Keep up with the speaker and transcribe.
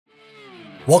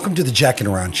Welcome to the Jack and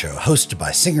Around Show, hosted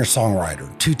by singer-songwriter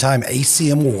and two-time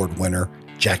ACM Award winner,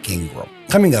 Jack Ingram.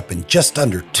 Coming up in just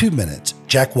under 2 minutes,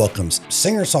 Jack welcomes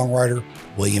singer-songwriter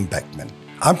William Beckman.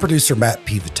 I'm producer Matt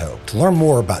Pivito. To learn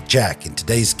more about Jack and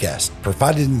today's guest,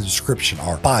 provided in the description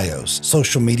are bios,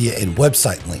 social media, and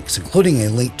website links, including a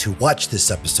link to watch this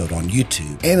episode on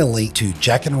YouTube and a link to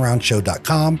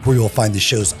jackandaroundshow.com, where you'll find the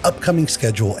show's upcoming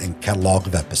schedule and catalog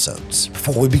of episodes.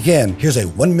 Before we begin, here's a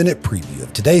 1-minute preview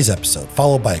of today's episode,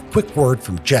 followed by a quick word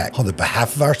from Jack on the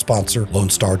behalf of our sponsor,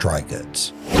 Lone Star Dry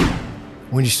Goods.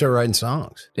 When did you start writing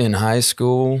songs? In high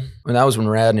school, and that was when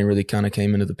Radney really kind of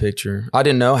came into the picture. I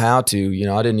didn't know how to,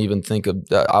 I didn't even think of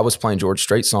that. I was playing George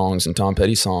Strait songs and Tom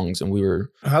Petty songs, and we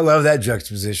were... I love that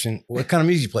juxtaposition. What kind of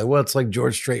music you play? Well, it's like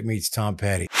George Strait meets Tom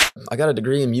Petty. I got a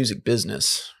degree in music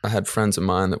business. I had friends of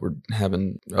mine that were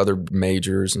having other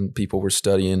majors, and people were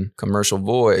studying commercial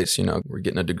voice, we're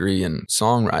getting a degree in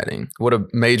songwriting. What a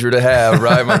major to have,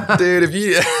 right? I'm like, dude, if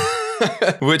you...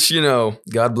 Which,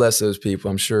 God bless those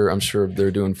people. I'm sure they're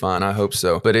doing fine. I hope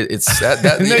so. But it's that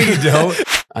no, you don't.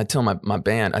 I tell my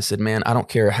band, I said, man, I don't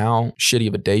care how shitty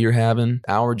of a day you're having.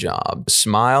 Our job,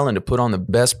 smile and to put on the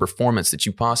best performance that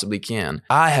you possibly can.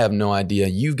 I have no idea.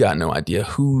 You've got no idea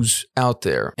who's out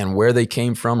there and where they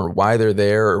came from or why they're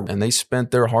there. And they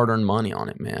spent their hard-earned money on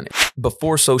it, man.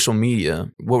 Before social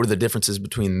media, what were the differences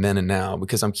between then and now?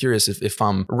 Because I'm curious if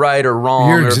I'm right or wrong.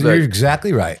 You're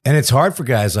exactly right. And it's hard for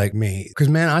guys like me because,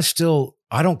 man, I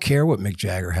don't care what Mick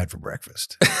Jagger had for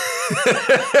breakfast.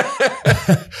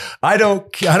 I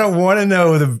don't want to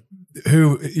know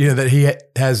that he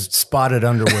has spotted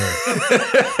underwear.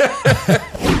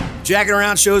 Jack and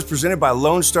Around Show is presented by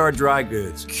Lone Star Dry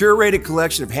Goods, curated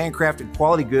collection of handcrafted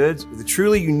quality goods with a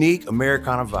truly unique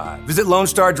Americana vibe. Visit Lone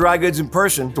Star Dry Goods in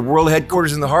person, the world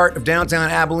headquarters in the heart of downtown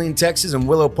Abilene, Texas, and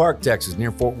Willow Park, Texas,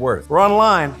 near Fort Worth. We're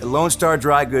online at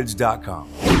LoneStarDryGoods.com.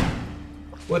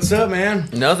 What's up, man?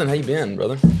 Nothing. How you been,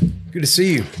 brother? Good to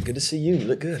see you. Good to see you. You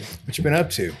look good. What you been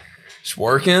up to? Just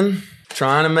working,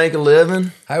 trying to make a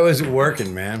living. How is it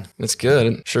working, man? It's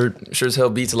good. Sure as hell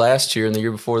beats last year and the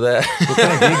year before that. What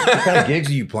kind of gigs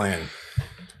are you playing?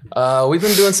 We've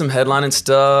been doing some headlining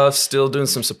stuff, still doing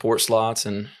some support slots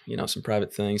and, some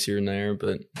private things here and there,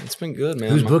 but it's been good,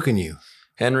 man. Who's booking you?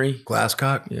 Henry.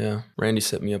 Glasscock? Yeah. Randy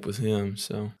set me up with him,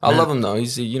 so. I love him, though.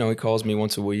 He calls me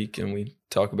once a week and we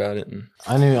talk about it. And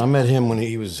I met him when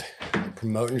he was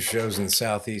promoting shows in the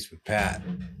Southeast with Pat.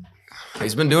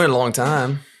 He's been doing it a long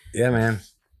time. Yeah, man.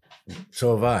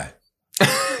 So have I.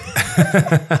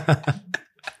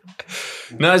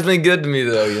 No, it's been good to me,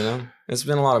 though, It's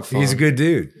been a lot of fun. He's a good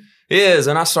dude. He is,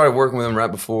 and I started working with him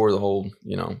right before the whole,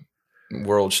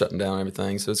 world shutting down and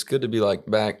everything. So it's good to be,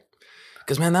 back.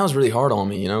 Because, man, that was really hard on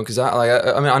me, because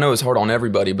I know it's hard on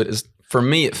everybody, but for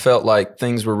me, it felt like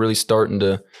things were really starting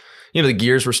to, the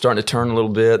gears were starting to turn a little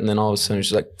bit, and then all of a sudden it's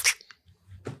just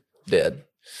dead.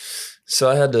 So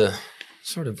I had to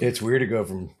sort of... It's weird to go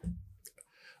from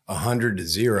 100 to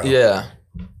 0. Yeah.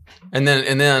 And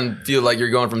then feel like you're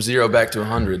going from 0 back to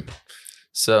 100.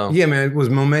 So... Yeah, man, was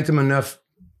momentum enough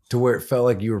to where it felt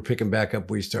like you were picking back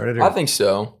up where you started? Or? I think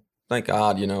so. Thank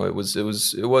God, it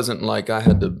wasn't like I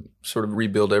had to sort of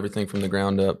rebuild everything from the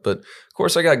ground up. But of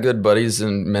course, I got good buddies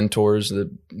and mentors that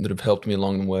have helped me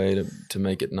along the way to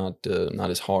make it not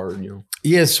as hard,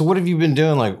 Yeah. So what have you been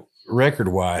doing, record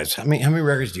wise? How many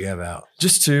records do you have out?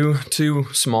 Just two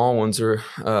small ones. Are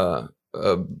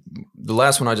the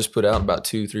last one I just put out about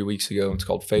 2-3 weeks ago. It's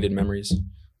called Faded Memories.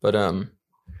 But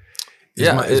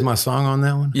is my song on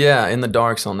that one? Yeah, In the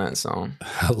Dark's on that song.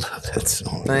 I love that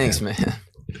song. Thanks, man.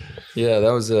 Yeah,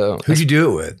 that was Who'd you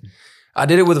do it with? I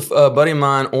did it with a buddy of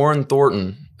mine, Orrin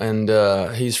Thornton, and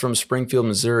he's from Springfield,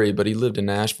 Missouri, but he lived in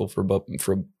Nashville for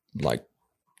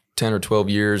 10 or 12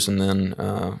 years, and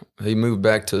then he moved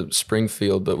back to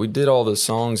Springfield. But we did all the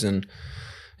songs in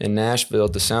Nashville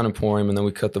at the Sound Emporium, and then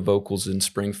we cut the vocals in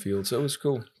Springfield, so it was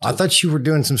cool. I thought you were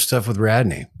doing some stuff with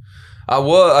Radney.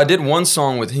 I did one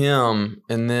song with him,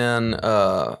 and then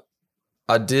I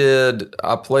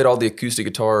played all the acoustic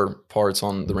guitar parts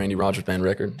on the Randy Rogers Band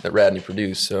record that Radney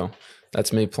produced. So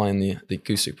that's me playing the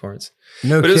acoustic parts.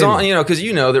 No, but kidding. It was on, because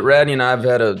that Radney and I have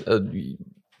had a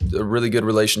really good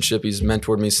relationship. He's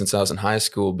mentored me since I was in high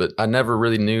school, but I never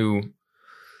really knew.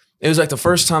 It was the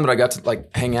first time that I got to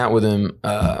hang out with him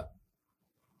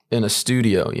in a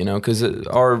studio, because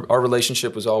our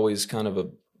relationship was always kind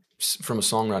of from a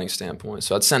songwriting standpoint.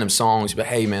 So I'd send him songs, but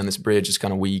hey man, this bridge is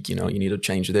kind of weak, you need to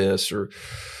change this, or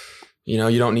you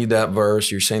don't need that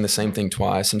verse, you're saying the same thing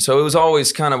twice. And so it was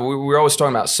always kind of, we were always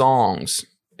talking about songs,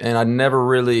 and I'd never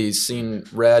really seen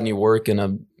Radney work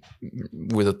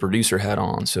with a producer hat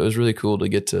on. So it was really cool to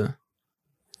get to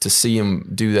to see him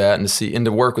do that and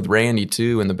to work with Randy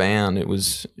too in the band. It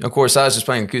was, of course, I was just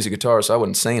playing acoustic guitar, so I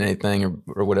wasn't saying anything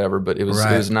or whatever. But it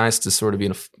was nice to sort of be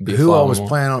a Who all was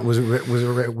playing on? Was it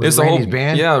Randy's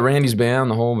band? Yeah, Randy's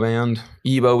band, the whole band.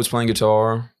 Ebo was playing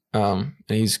guitar, and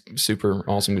he's a super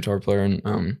awesome guitar player.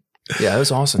 And yeah, it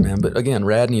was awesome, man. But again,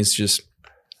 Radney's just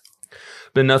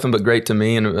been nothing but great to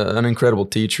me, and an incredible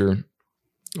teacher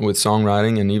with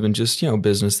songwriting and even just,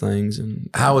 business things. And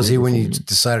how was he when you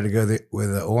decided to go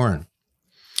with Oren?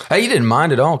 Hey, he didn't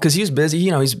mind at all because he's busy.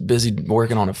 He's busy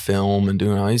working on a film and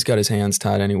doing all. He's got his hands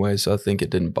tied anyway, so I think it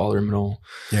didn't bother him at all.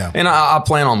 Yeah. And I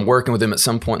plan on working with him at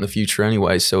some point in the future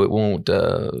anyway, so it won't.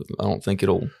 I don't think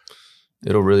it'll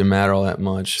really matter all that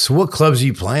much. So, what clubs are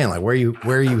you playing? Like, where are you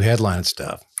headlining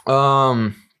stuff?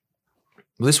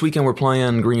 This weekend we're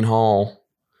playing Green Hall,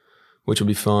 which will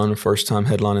be fun. First time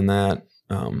headlining that.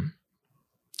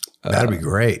 That'd be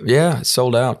great. Yeah, it's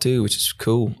sold out too, which is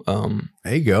cool.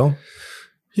 There you go.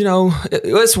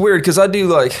 It's weird because I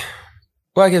do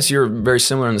I guess you're very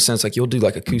similar in the sense you'll do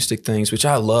acoustic things, which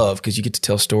I love because you get to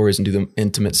tell stories and do the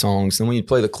intimate songs. And when you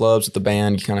play the clubs with the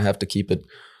band, you kind of have to keep it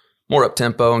more up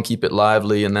tempo and keep it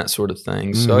lively and that sort of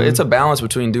thing. So it's a balance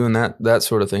between doing that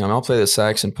sort of thing. I'll play the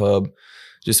Saxon pub,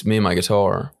 just me and my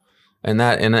guitar. And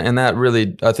that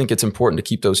really, I think it's important to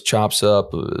keep those chops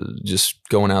up, just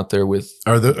going out there with.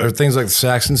 Are things like the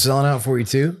Saxon selling out for you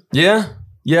too? Yeah.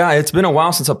 It's been a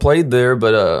while since I played there,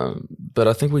 but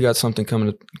I think we got something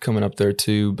coming up there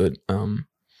too. But when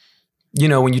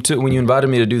you invited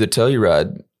me to do the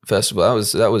Telluride Festival,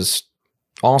 that was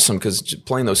awesome because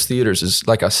playing those theaters is,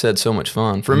 like I said, so much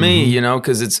fun for me.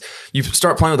 Because you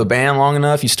start playing with a band long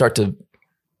enough, you start to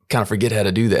kind of forget how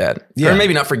to do that. Yeah. Or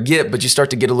maybe not forget, but you start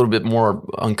to get a little bit more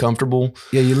uncomfortable.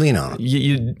 Yeah, you lean on it.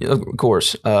 You of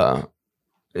course.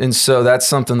 And so that's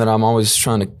something that I'm always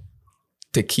trying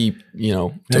to keep,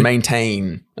 to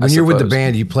maintain. When you're with the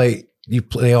band, you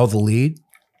play all the lead?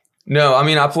 No, I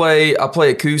mean I play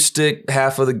acoustic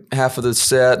half of the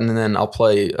set, and then I'll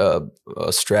play a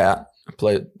Strat. I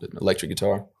play electric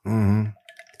guitar. Mm-hmm.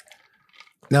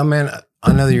 Now, man,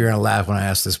 I know that you're going to laugh when I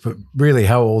ask this, but really,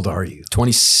 how old are you?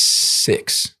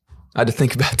 26. I had to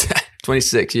think about that.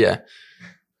 26, yeah.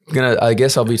 I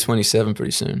guess I'll be 27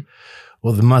 pretty soon.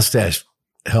 Well, the mustache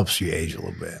helps you age a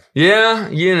little bit. Yeah,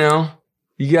 you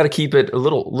got to keep it a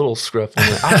little scruffy.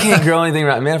 I can't grow anything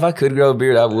right, man. If I could grow a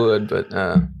beard, I would,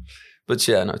 but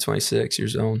yeah, no, 26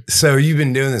 years old. So you've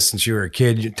been doing this since you were a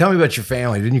kid. Tell me about your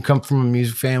family. Didn't you come from a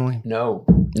music family? No,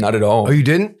 not at all. Oh, you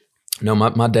didn't? No,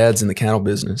 my dad's in the cattle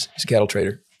business. He's a cattle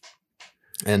trader.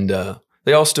 And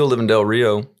they all still live in Del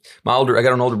Rio. I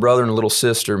got an older brother and a little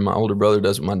sister. My older brother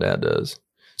does what my dad does.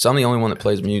 So I'm the only one that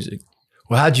plays music.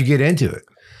 Well, how'd you get into it?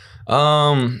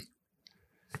 I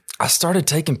started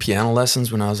taking piano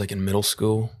lessons when I was in middle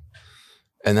school.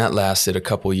 And that lasted a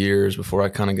couple years before I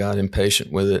kind of got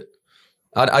impatient with it.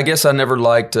 I guess I never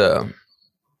liked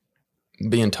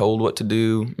being told what to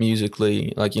do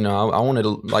musically. I wanted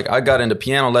to, I got into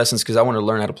piano lessons because I wanted to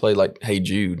learn how to play Hey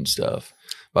Jude and stuff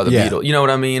by the Beatles. You know what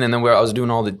I mean? And then where I was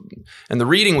doing and the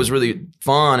reading was really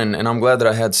fun, and I'm glad that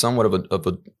I had somewhat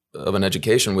of an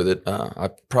education with it. I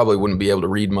probably wouldn't be able to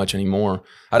read much anymore.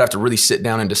 I'd have to really sit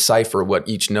down and decipher what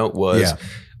each note was. Yeah.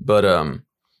 But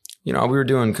we were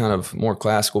doing kind of more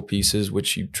classical pieces,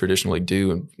 which you traditionally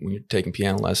do when you're taking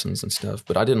piano lessons and stuff.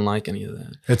 But I didn't like any of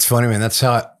that. It's funny, man. That's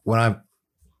how when I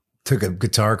took a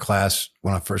guitar class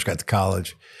when I first got to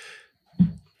college,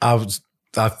 I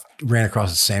ran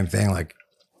across the same thing.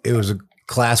 It was a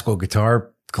classical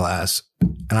guitar class,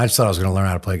 and I just thought I was going to learn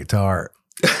how to play guitar.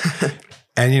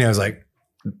 And it was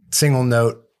single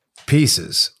note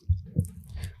pieces.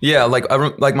 Yeah,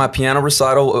 my piano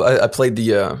recital. I played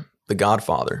the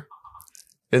Godfather.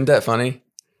 Isn't that funny?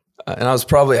 And I was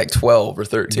probably 12 or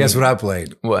 13. Guess what I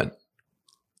played? What?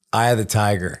 Eye of the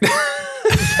Tiger.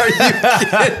 Are you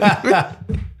kidding?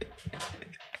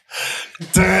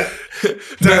 Dun,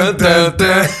 dun, dun,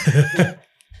 dun.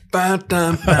 Ba,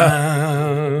 dun,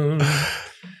 dun.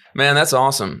 Man, that's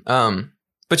awesome.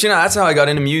 But that's how I got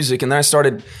into music, and then I sort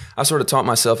of taught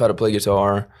myself how to play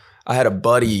guitar. I had a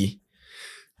buddy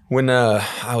when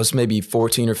I was maybe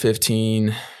 14 or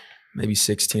 15, maybe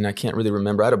 16. I can't really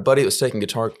remember. I had a buddy that was taking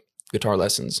guitar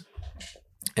lessons,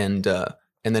 and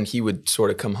then he would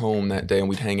sort of come home that day, and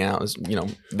we'd hang out. It was,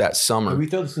 that summer. Can we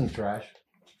throw this in the trash?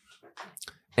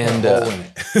 And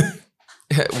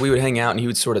we would hang out, and he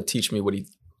would sort of teach me what he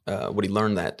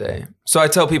learned that day. So I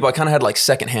tell people I kind of had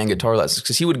secondhand guitar lessons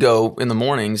because he would go in the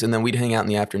mornings, and then we'd hang out in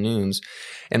the afternoons.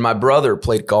 And my brother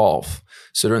played golf,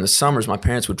 So during the summers, my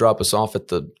parents would drop us off at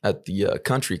the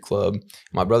country club.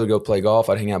 My brother would go play golf.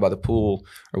 I'd hang out by the pool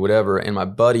or whatever. And my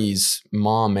buddy's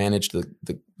mom managed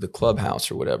the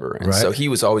clubhouse or whatever. And so he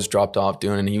was always dropped off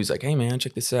doing it. And he was like, hey, man,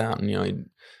 check this out. And,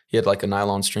 he had like a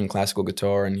nylon string classical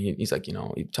guitar. And he's like, he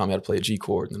taught me how to play a G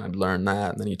chord. And then I'd learn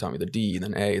that. And then he taught me the D, and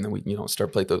then A. And then we,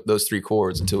 start playing those 3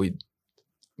 chords until we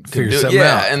figure something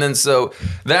out. And then so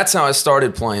that's how I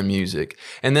started playing music.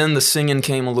 And then the singing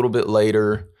came a little bit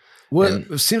later.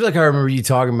 It seems like I remember you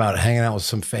talking about hanging out with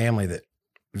some family that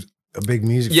was a big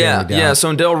music family down. Yeah. So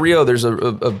in Del Rio, there's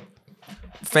a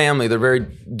family. They're very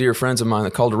dear friends of mine,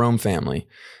 the Calderon family.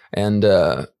 And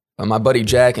my buddy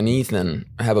Jack and Ethan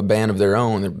have a band of their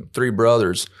own. They're 3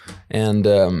 brothers. And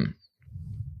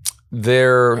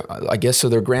their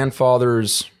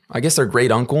grandfather's, their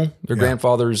great uncle, their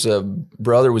grandfather's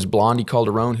brother was Blondie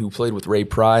Calderon, who played with Ray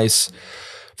Price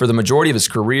for the majority of his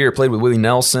career, played with Willie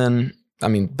Nelson. I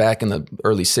mean, back in the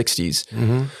early 60s.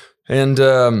 Mm-hmm. And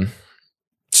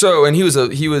and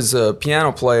he was a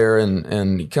piano player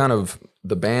and kind of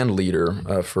the band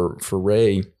leader for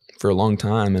Ray for a long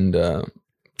time. And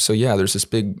there's this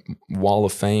big wall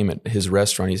of fame at his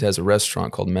restaurant. He has a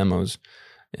restaurant called Memos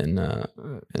in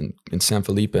San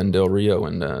Felipe and Del Rio.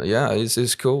 And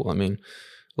it's cool. I mean,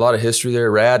 a lot of history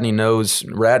there. Radney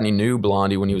knew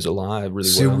Blondie when he was alive really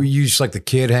well. So were you just like the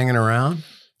kid hanging around?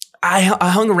 I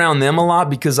hung around them a lot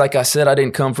because, like I said, I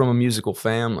didn't come from a musical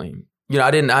family. The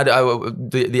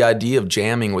idea of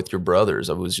jamming with your brothers,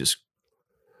 it was just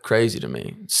crazy to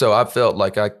me. So I felt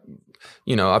like I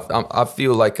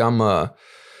feel like I'm I'm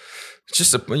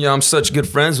such good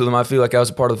friends with them. I feel like I was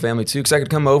a part of the family too, because I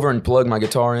could come over and plug my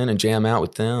guitar in and jam out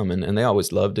with them, and they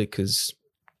always loved it because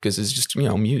it's just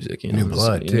music, new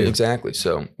blood too. Exactly.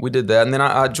 So we did that, and then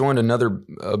I joined another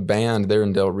band there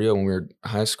in Del Rio when we were in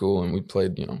high school, and we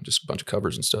played just a bunch of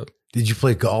covers and stuff. Did you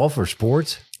play golf or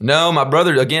sports? No, my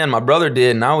brother did,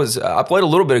 and I played a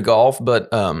little bit of golf, but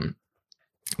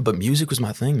music was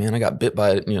my thing, man. I got bit by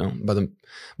it,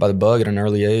 by the bug at an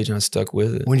early age, and I stuck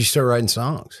with it. When did you start writing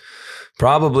songs?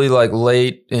 Probably like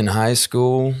late in high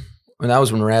school. And that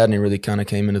was when Radney really kind of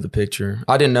came into the picture.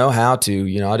 I didn't know how to,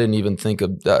 I didn't even think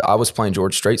of that. I was playing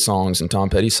George Strait songs and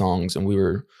Tom Petty songs, and we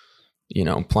were,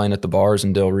 playing at the bars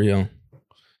in Del Rio,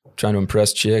 trying to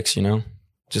impress chicks,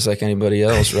 just like anybody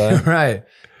else, right? Right.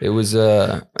 It was,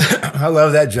 I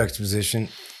love that juxtaposition.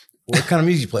 What kind of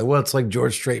music you play? Well, it's like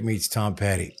George Strait meets Tom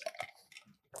Petty.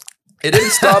 It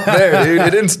didn't stop there, dude. It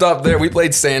didn't stop there. We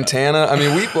played Santana. I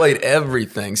mean, we played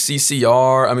everything.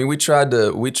 CCR. I mean, we tried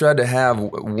to have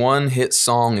one hit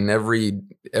song in every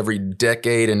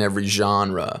decade and every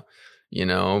genre.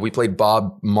 We played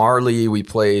Bob Marley. We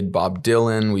played Bob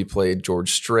Dylan. We played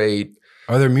George Strait.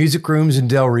 Are there music rooms in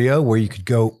Del Rio where you could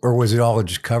go, or was it all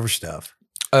just cover stuff?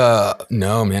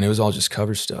 No, man. It was all just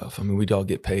cover stuff. I mean, we'd all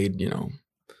get paid,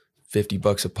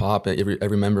 $50 a pop,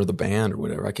 every member of the band or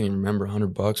whatever. I can't even remember,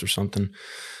 $100 or something.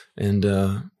 And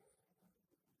it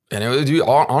was, dude,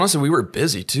 honestly, we were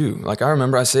busy too. Like I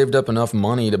remember I saved up enough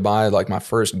money to buy like my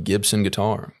first Gibson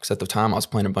guitar. Cause at the time I was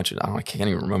playing a bunch of, I can't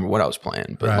even remember what I was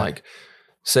playing, but like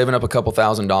saving up a couple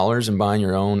 $1,000s and buying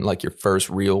your own, like your first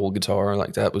real guitar,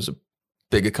 like that was a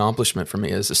big accomplishment for me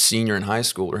as a senior in high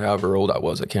school or however old I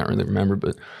was. I can't really remember,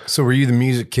 but. So were you the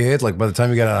music kid? Like by the time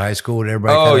you got out of high school, did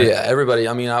everybody? Oh yeah. Everybody.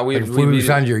 I mean, we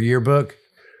found your yearbook.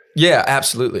 Yeah,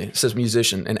 absolutely. It says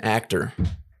musician and actor.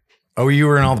 Oh, you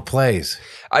were in all the plays.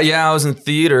 I was in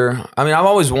theater. I mean, I've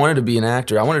always wanted to be an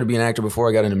actor. I wanted to be an actor before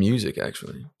I got into music,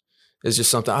 actually. It's just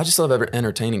something, I just love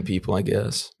entertaining people, I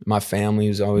guess. My family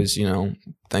was always,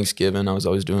 Thanksgiving, I was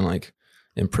always doing like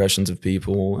impressions of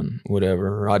people and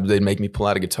whatever. They'd make me pull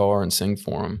out a guitar and sing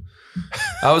for them.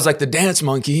 I was like the dance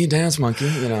monkey.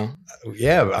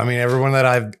 Yeah, I mean, everyone that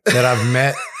I've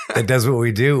met that does what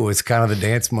we do was kind of the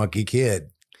dance monkey kid.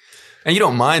 And you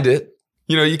don't mind it.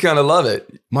 You kind of love it.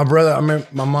 My brother, I remember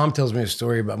my mom tells me a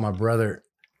story about my brother.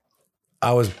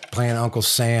 I was playing Uncle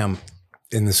Sam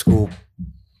in the school,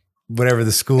 whatever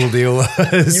the school deal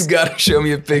was. You got to show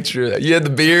me a picture of that. You had the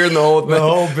beard and the whole thing. The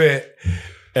whole bit.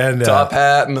 And top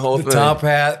hat and the whole thing. The top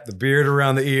hat, the beard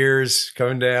around the ears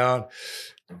coming down.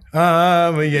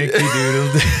 I'm a Yankee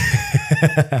Doodle.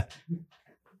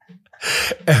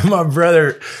 And my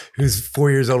brother, who's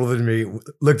 4 years older than me,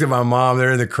 looked at my mom.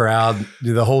 They're in the crowd.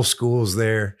 The whole school's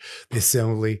there, the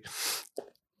assembly.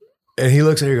 And he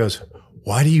looks at her and goes,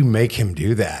 "Why do you make him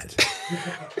do that?"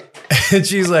 And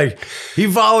she's like, "He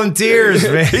volunteers,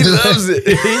 man. He loves it.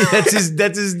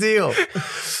 That's his deal."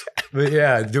 But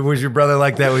yeah, was your brother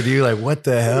like that with you? Like, what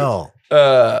the hell?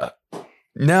 No.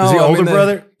 Is he older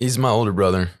brother? He's my older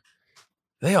brother.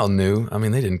 They all knew. I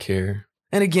mean, they didn't care.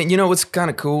 And again, you know, what's kind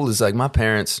of cool is like my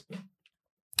parents,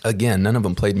 again, none of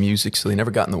them played music, so they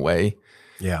never got in the way.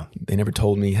 Yeah. They never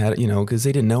told me how to, you know, because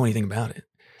they didn't know anything about it.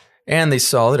 And they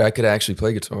saw that I could actually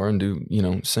play guitar and do, you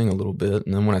know, sing a little bit.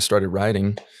 And then when I started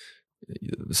writing,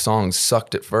 the songs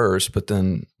sucked at first, but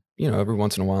then, you know, every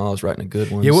once in a while I was writing a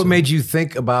good one. Yeah, what made you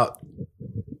think about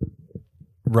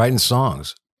writing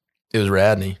songs? It was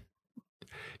Radney.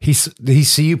 Did he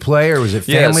see you play, or was it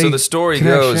family? Yeah, so the story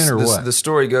goes, or what? the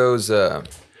story goes, I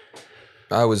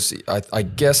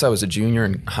guess I was a junior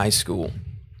in high school.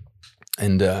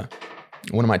 And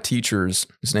one of my teachers,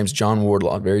 his name's John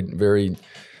Wardlaw, very, very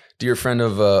dear friend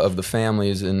of the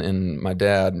family's and my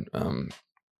dad.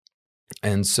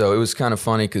 And so it was kind of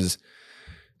funny because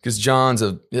John's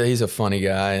he's a funny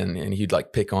guy and he'd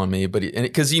like pick on me, but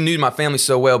because he knew my family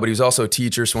so well, but he was also a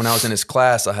teacher. So when I was in his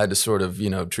class, I had to sort of, you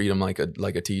know, treat him like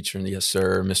a teacher and yes,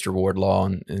 sir, Mr. Wardlaw.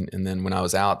 And then when I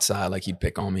was outside, like he'd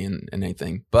pick on me and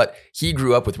anything, but he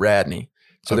grew up with Radney.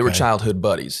 So they were childhood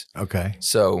buddies. Okay.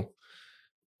 So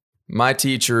my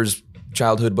teacher's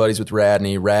childhood buddies with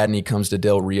Radney. Radney comes to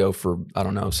Del Rio for, I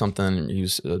don't know, something. He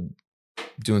was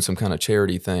doing some kind of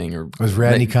charity thing. Or was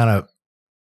Radney kind of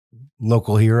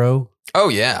local hero? Oh,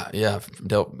 yeah.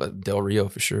 Del Rio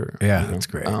for sure. Yeah, you know? that's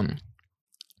great.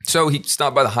 So he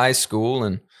stopped by the high school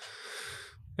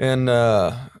and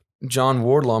John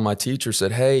Wardlaw, my teacher,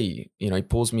 said, hey, you know, he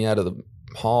pulls me out of the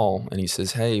hall and he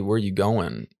says, hey, where are you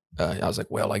going? I was like,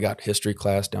 well, I got history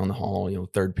class down the hall, you know,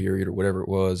 third period or whatever it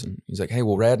was. And he's like, hey,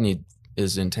 well, Radney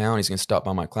is in town. He's going to stop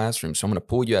by my classroom. So I'm going to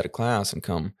pull you out of class and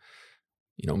come,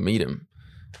 you know, meet him.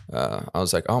 I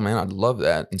was like, oh man, I'd love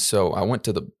that. And so I went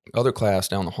to the other class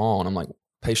down the hall and I'm like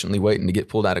patiently waiting to get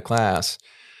pulled out of class.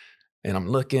 And I'm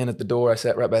looking at the door. I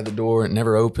sat right by the door and it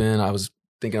never opened. I was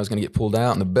thinking I was going to get pulled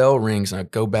out and the bell rings and I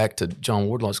go back to John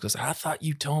Wardlaw because I thought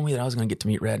you told me that I was going to get to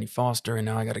meet Radney Foster and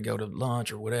now I got to go to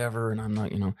lunch or whatever. And I'm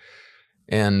not, you know,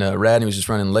 and Radney was just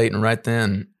running late. And right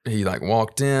then he like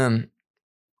walked in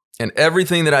and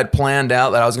everything that I'd planned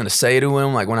out that I was going to say to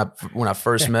him, like when I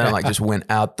first met him, like just went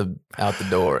out the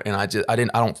door. And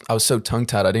I was so tongue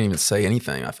tied. I didn't even say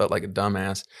anything. I felt like a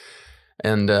dumbass.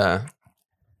 And,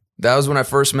 that was when I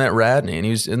first met Radney,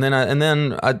 and then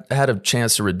I had a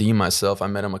chance to redeem myself. I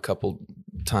met him a couple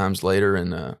times later,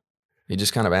 and he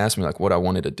just kind of asked me like what I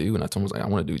wanted to do, and I told him I was like, I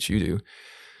want to do what you do. And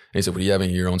he said, well, do you have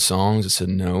any of your own songs? I said,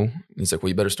 no. And he's like, well,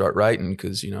 you better start writing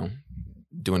because you know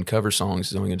doing cover songs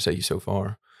is only going to take you so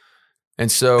far.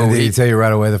 And so and did he tell you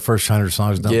right away the first 100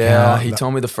 songs don't count? Yeah, he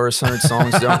told me the first 100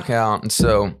 songs don't count, and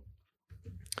so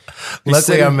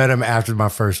luckily I met him after my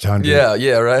first 100.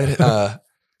 Yeah, right.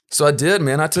 So I did,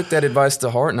 man. I took that advice to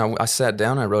heart, and I sat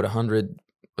down and I wrote 100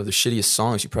 of the shittiest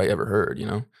songs you probably ever heard, you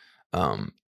know?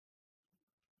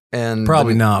 And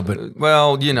probably not, but...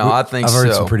 Well, you know, I think so. I've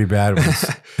heard some pretty bad ones.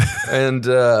 And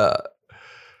the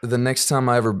next time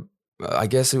I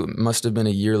guess it must have been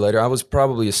a year later, I was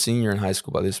probably a senior in high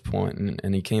school by this point,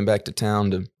 and he came back to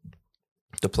town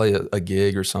to play a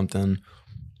gig or something,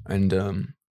 and...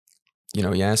 you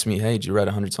know, he asked me, hey, did you write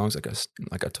 100 songs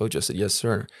like I told you? I said, yes,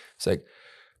 sir. It's like,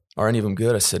 are any of them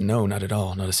good? I said, no, not at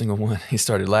all. Not a single one. He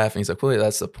started laughing. He's like, well,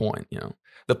 that's the point. You know,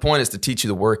 the point is to teach you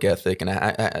the work ethic and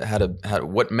how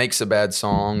what makes a bad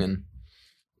song and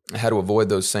how to avoid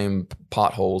those same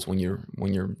potholes when you're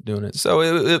doing it.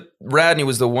 So Radney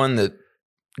was the one that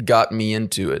got me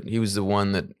into it. He was the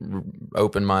one that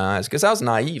opened my eyes because I was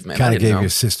naive, man. Kind of gave you a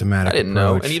systematic approach. I didn't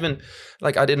know. And even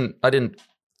like, I didn't,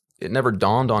 it never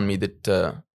dawned on me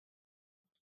that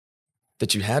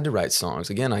you had to write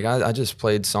songs. Again, like I just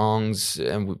played songs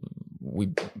and we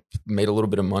made a little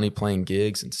bit of money playing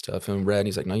gigs and stuff. And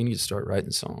Radney's like, no, you need to start writing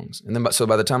songs. And then, so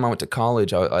by the time I went to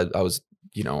college, I was,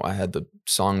 you know, I had the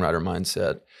songwriter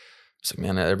mindset. It's like,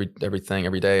 man,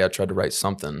 every day I tried to write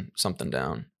something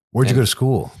down. Where'd you go to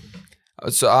school?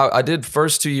 So I did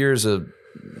first 2 years of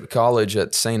college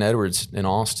at St. Edward's in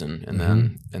Austin. And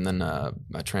then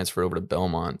I transferred over to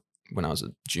Belmont when I was a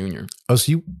junior. Oh,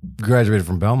 so you graduated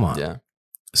from Belmont. Yeah.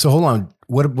 So hold on.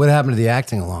 What happened to the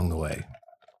acting along the way?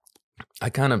 I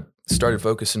kind of started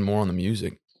focusing more on the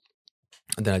music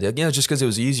than I did. Yeah, just because it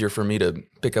was easier for me to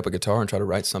pick up a guitar and try to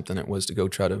write something. It was to go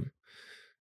try to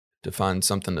find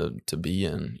something to be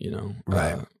in, you know.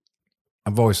 Right.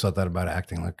 I've always thought that about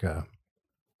acting. Like,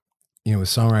 you know, with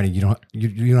songwriting, you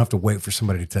don't have to wait for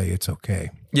somebody to tell you it's okay.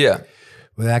 Yeah.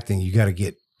 With acting, you got to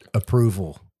get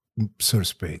approval, so to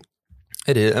speak.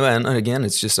 It is, and again,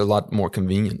 it's just a lot more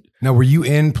convenient. Now, were you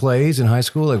in plays in high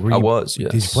school? Like, I was,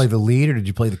 yes. Did you play the lead or did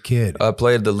you play the kid? I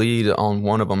played the lead on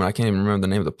one of them, and I can't even remember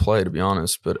the name of the play, to be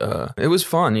honest. But it was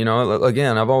fun, you know.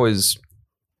 Again, I've always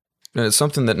it's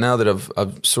something that now that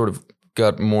I've sort of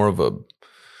got more of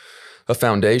a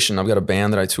foundation. I've got a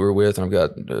band that I tour with, and I've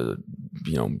got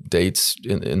dates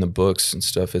in the books and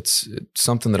stuff. It's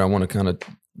something that I want to kind of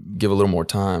give a little more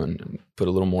time and put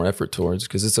a little more effort towards,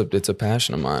 because it's a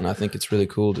passion of mine. I think it's really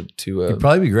cool to You'd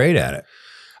probably be great at it.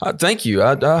 Thank you.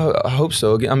 I hope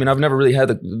so. I mean, I've never really had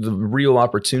the real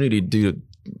opportunity to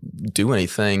do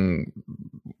anything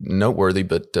noteworthy,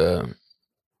 but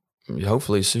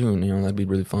hopefully soon. That'd be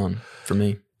really fun for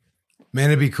me. Man,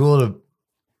 it'd be cool to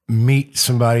meet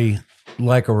somebody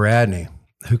like a Radney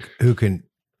who can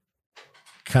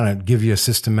kind of give you a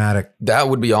systematic. That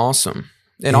would be awesome.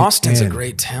 And Austin's a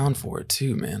great town for it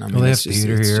too, man. I mean, they have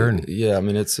theater here. Yeah, I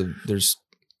mean, there's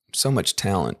so much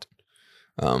talent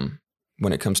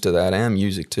when it comes to that, and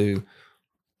music too.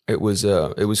 It was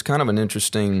kind of an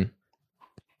interesting.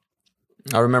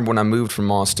 I remember when I moved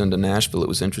from Austin to Nashville, it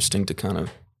was interesting to kind of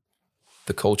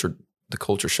the culture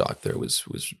shock there was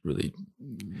really.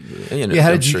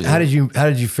 How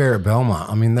did you fare at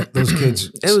Belmont? I mean, those kids.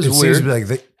 It was weird. Seems to be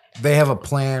like they have a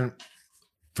plan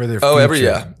for their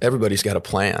future. Everybody's got a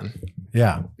plan.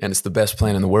 Yeah, and it's the best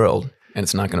plan in the world, and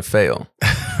it's not going to fail.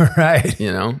 Right.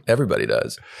 Everybody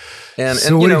does.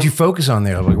 So what did you focus on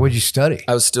there? Like, what did you study?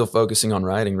 I was still focusing on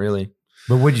writing, really.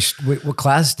 But what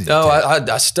classes did you take?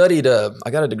 I studied. I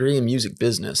got a degree in music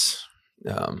business,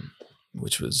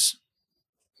 which was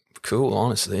cool.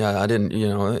 Honestly, I didn't.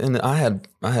 And I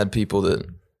had people that.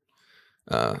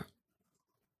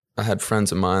 I had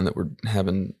friends of mine that were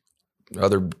having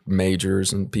other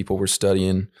majors, and people were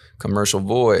studying commercial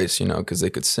voice, because they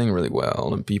could sing really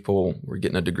well, and people were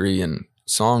getting a degree in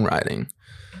songwriting.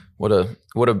 What a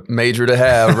major to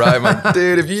have, right? I'm like,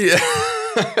 dude, if you,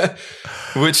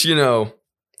 which,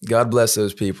 God bless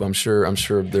those people. I'm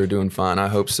sure they're doing fine. I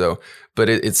hope so. But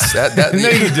it's that no,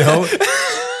 you don't.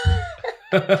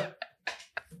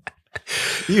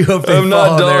 You hope they I'm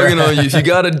not dogging on you. If you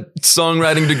got a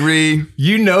songwriting degree,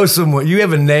 someone. You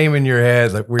have a name in your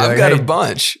head. Like I've got a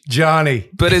bunch, Johnny.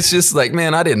 But it's just like,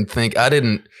 man, I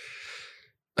didn't.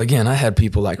 Again, I had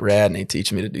people like Radney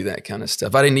teach me to do that kind of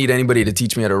stuff. I didn't need anybody to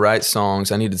teach me how to write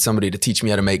songs. I needed somebody to teach me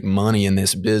how to make money in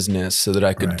this business so that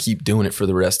I could keep doing it for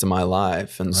the rest of my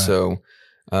life. And so,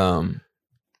 I'm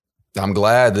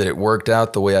glad that it worked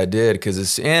out the way I did,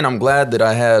 and I'm glad that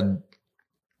I had.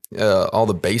 All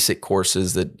the basic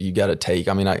courses that you got to take.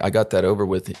 I mean, I got that over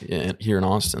with here in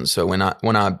Austin. So when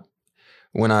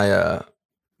I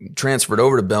transferred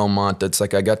over to Belmont, that's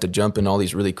like I got to jump in all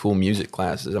these really cool music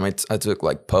classes. I mean, I took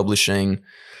like publishing,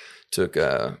 took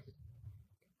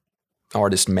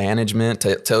artist management.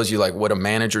 Tells you like what a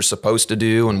manager's supposed to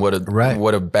do and what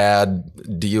a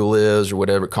bad deal is, or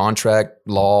whatever, contract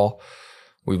law.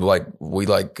 We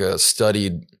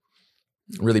studied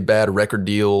really bad record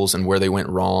deals and where they went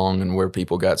wrong and where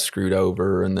people got screwed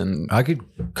over, and then I could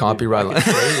copyright.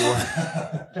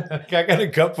 I got a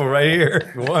couple right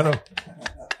here. One of them.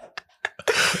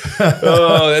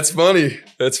 Oh, that's funny.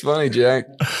 That's funny, Jack.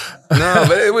 No,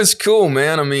 but it was cool,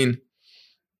 man. I mean,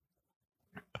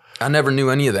 I never knew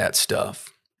any of that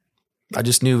stuff. I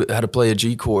just knew how to play a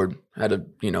G chord, how to,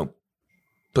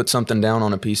 put something down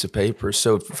on a piece of paper.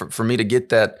 So for me to get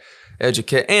that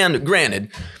and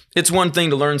granted, it's one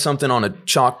thing to learn something on a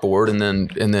chalkboard and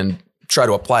then try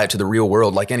to apply it to the real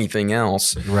world like anything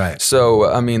else. Right. So,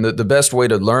 I mean, the best way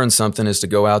to learn something is to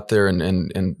go out there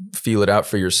and feel it out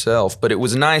for yourself. But it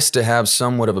was nice to have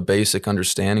somewhat of a basic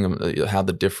understanding of how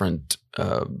the different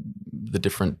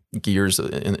gears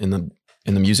in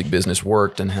the music business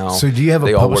worked and how. So, do you have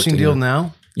a publishing deal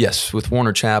now? Yes, with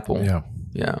Warner Chappell.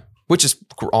 Yeah. Which is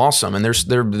awesome, and they're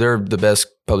the best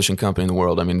publishing company in the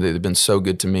world. I mean, they've been so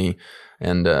good to me,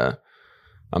 and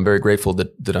I'm very grateful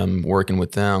that I'm working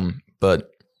with them.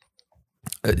 But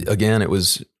again, it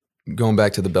was going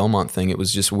back to the Belmont thing. It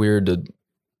was just weird.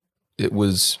 It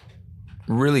was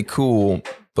really cool,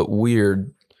 but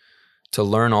weird to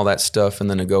learn all that stuff and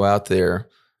then to go out there,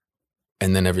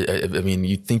 and then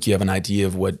you think you have an idea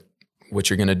of what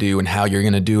you're going to do and how you're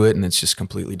going to do it, and it's just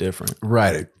completely different.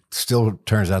 Right. It still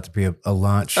turns out to be a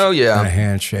lunch. Oh yeah, and a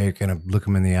handshake and a look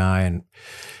them in the eye, and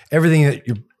everything that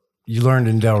you learned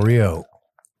in Del Rio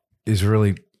is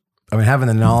really. I mean, having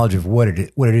the knowledge of what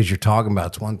it is you're talking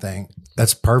about is one thing.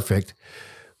 That's perfect.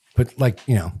 But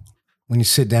when you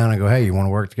sit down and go, "Hey, you want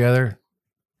to work together?"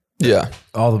 Yeah,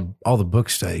 all the book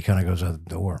study kind of goes out the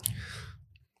door.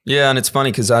 Yeah, and it's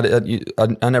funny because I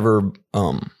never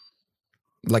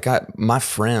my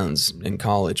friends in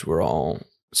college were all,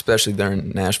 especially there in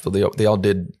Nashville, they all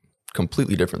did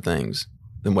completely different things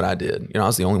than what I did. I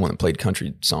was the only one that played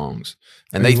country songs,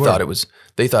 and they thought it was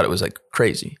like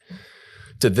crazy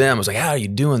to them, it was like, how are you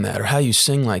doing that? Or how you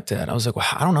sing like that? I was like, well,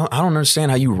 I don't know. I don't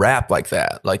understand how you rap like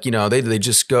that. Like, you know, they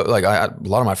just go like, a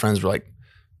lot of my friends were like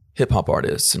hip hop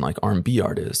artists and like R&B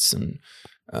artists. And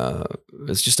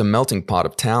it's just a melting pot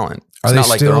of talent. Are they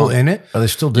still in it? Are they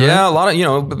still doing it? Yeah, a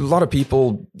lot of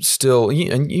people still,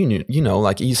 and you know,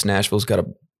 like East Nashville's got a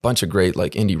bunch of great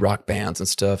like indie rock bands and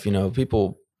stuff. You know,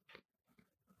 people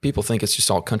think it's just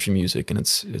all country music, and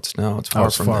it's far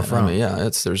from that. I mean, yeah,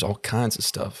 there's all kinds of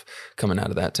stuff coming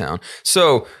out of that town.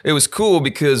 So it was cool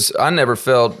because I never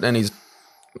felt any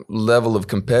level of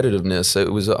competitiveness.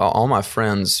 It was all my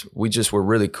friends. We just were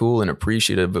really cool and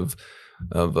appreciative of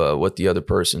what the other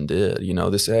person did. You know,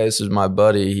 this is my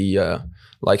buddy. He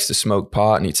likes to smoke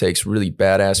pot and he takes really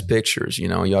badass pictures. You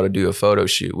know, you ought to do a photo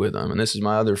shoot with him. And this is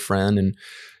my other friend, and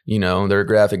you know, they're a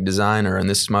graphic designer. And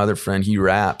this is my other friend. He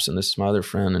raps, and this is my other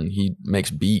friend, and he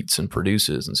makes beats and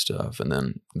produces and stuff. And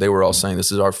then they were all saying,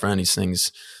 "This is our friend. He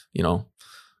sings, you know,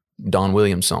 Don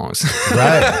Williams songs."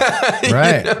 Right,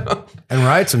 right, you know? And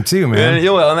writes them too, man. And,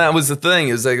 and that was the thing,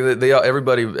 is like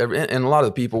everybody, and a lot of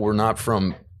the people were not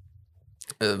from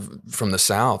the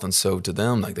South, and so to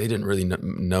them, like, they didn't really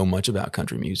know much about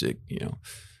country music, you know,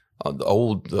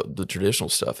 the traditional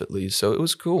stuff at least. So it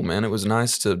was cool, man. It was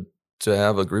nice to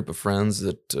have a group of friends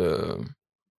that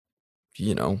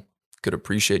you know, could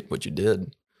appreciate what you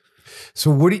did.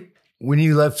 So when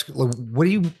you left, what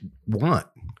do you want?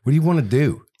 What do you want to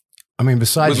do? I mean,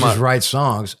 besides just write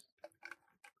songs,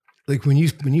 like when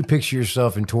you picture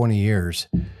yourself in 20 years.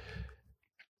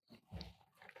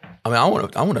 I mean, I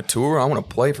want to tour. I want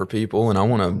to play for people, and I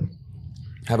want to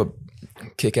have a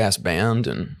kick-ass band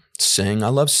and sing. I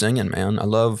love singing, man. I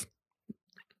love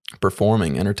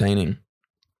performing, entertaining.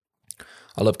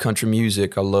 I love country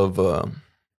music. I love what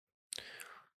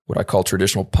I call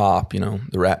traditional pop, you know,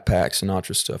 the Rat Pack,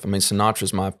 Sinatra stuff. I mean,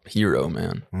 Sinatra's my hero,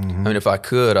 man. Mm-hmm. I mean, if I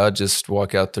could, I'd just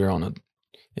walk out there in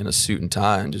a suit and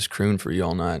tie and just croon for you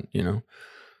all night, you know.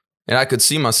 And I could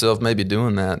see myself maybe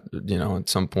doing that, you know, at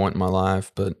some point in my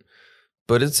life, but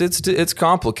it's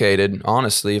complicated,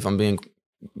 honestly, if I'm being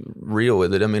real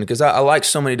with it. I mean, because I like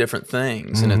so many different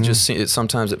things, and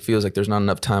sometimes it feels like there's not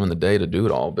enough time in the day to do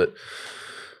it all. But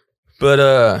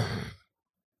I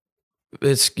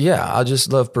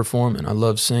just love performing. I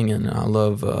love singing. I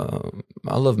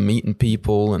love meeting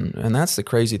people, and that's the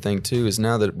crazy thing too, is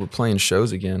now that we're playing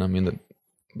shows again. I mean,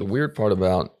 the weird part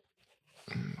about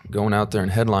going out there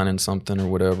and headlining something or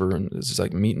whatever, and it's just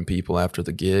like meeting people after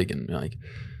the gig, and like,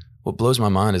 what blows my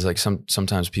mind is like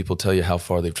sometimes people tell you how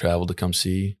far they've traveled to come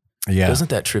see. Yeah. Doesn't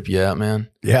that trip you out, man?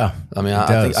 Yeah. I mean,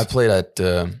 I think I played at,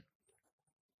 I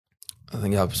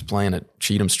think I was playing at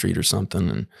Cheatham Street or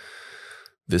something, and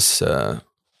this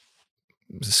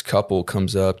couple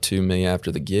comes up to me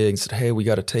after the gig and said, "Hey, we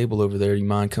got a table over there. You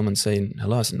mind coming and saying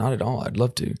hello?" I said, "Not at all. I'd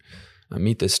love to." I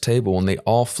meet this table, and they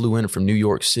all flew in from New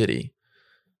York City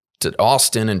to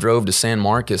Austin and drove to San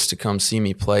Marcos to come see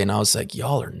me play. And I was like,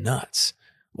 y'all are nuts.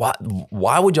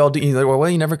 Why would y'all do? Well,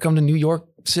 you never come to New York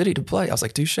City to play. I was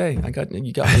like, touche. You got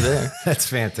me there. That's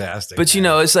fantastic. But you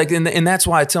know, it's like, and that's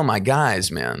why I tell my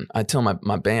guys, man, I tell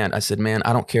my band, I said, man,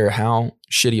 I don't care how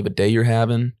shitty of a day you're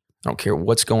having. I don't care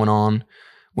what's going on.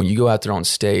 When you go out there on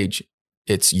stage,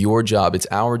 it's your job. It's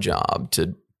our job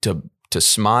to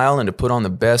smile and to put on the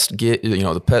best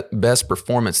best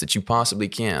performance that you possibly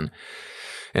can.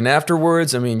 And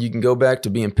afterwards, I mean, you can go back to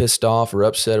being pissed off or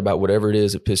upset about whatever it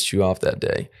is that pissed you off that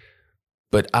day.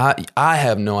 But I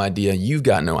have no idea, you've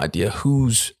got no idea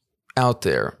who's out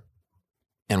there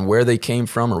and where they came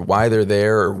from or why they're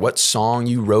there or what song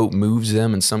you wrote moves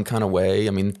them in some kind of way.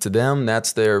 I mean, to them,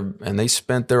 that's and they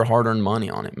spent their hard-earned money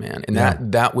on it, man. And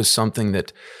that was something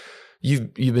that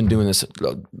you've been doing this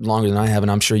longer than I have,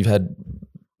 and I'm sure you've had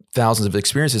thousands of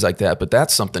experiences like that, but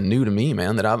that's something new to me,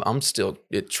 man, that I'm still,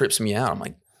 it trips me out. I'm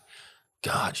like,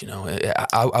 God, you know,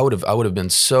 I would have been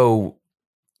so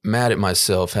mad at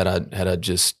myself had I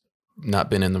just not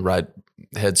been in the right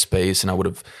headspace, and I would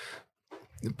have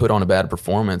put on a bad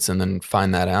performance and then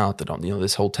find that out that, you know,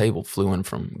 this whole table flew in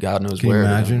from God knows where. Can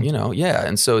you imagine? You know, yeah.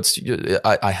 And so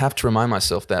I have to remind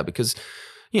myself that, because,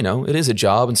 you know, it is a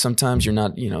job, and sometimes you're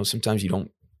not, you know, sometimes you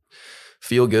don't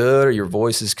feel good, or your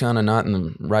voice is kind of not in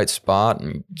the right spot,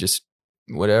 and just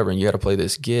whatever, and you got to play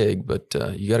this gig, but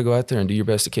you got to go out there and do your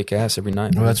best to kick ass every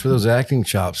night. Well, that's where those acting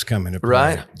chops come into play.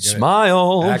 Right.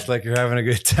 Smile. Act like you're having a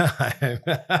good time.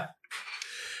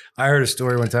 I heard a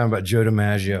story one time about Joe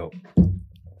DiMaggio,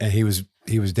 and he was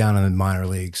down in the minor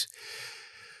leagues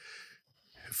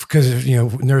because of, you know,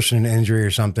 nursing an injury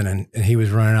or something, and he was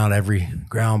running out every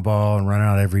ground ball and running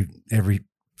out every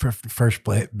first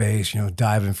base, you know,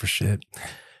 diving for shit.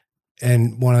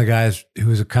 And one of the guys who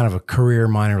was a kind of a career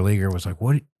minor leaguer was like,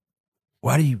 why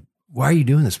are you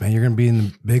doing this, man? You're going to be in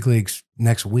the big leagues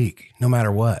next week, no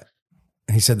matter what.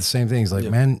 And he said the same thing. He's like,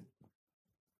 man,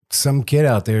 some kid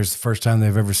out there is the first time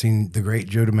they've ever seen the great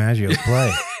Joe DiMaggio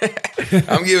play.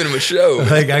 I'm giving him a show.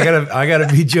 Like I gotta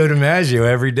be Joe DiMaggio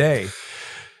every day.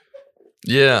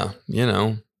 Yeah,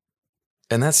 and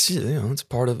that's it's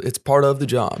part of the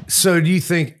job. So do you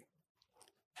think,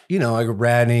 like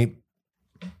Radney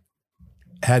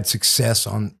had success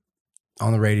on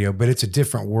the radio, but it's a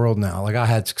different world now. Like I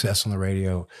had success on the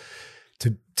radio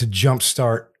to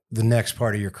jumpstart the next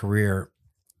part of your career.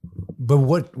 But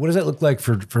what does that look like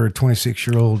for a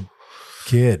 26-year-old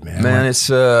kid, man? Man, like, it's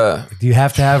do you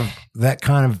have to have that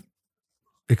kind of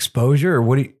exposure, or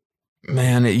what do you?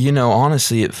 Man,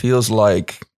 honestly, it feels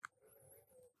like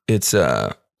it's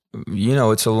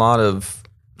it's a lot of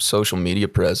social media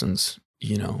presence.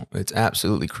 It's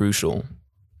absolutely crucial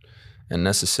and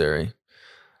necessary.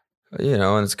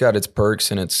 And it's got its perks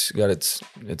and it's got its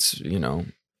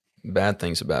bad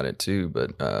things about it too.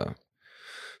 But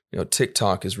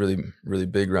TikTok is really, really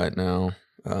big right now,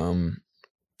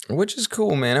 which is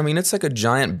cool, man. I mean, it's like a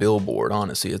giant billboard,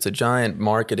 honestly. It's a giant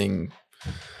marketing,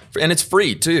 and it's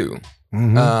free too.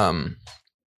 Mm-hmm.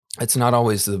 It's not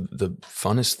always the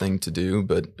funnest thing to do,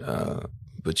 but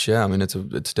yeah, I mean,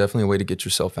 it's definitely a way to get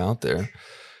yourself out there.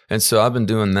 And so I've been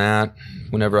doing that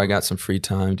whenever I got some free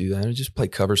time, do that. I just play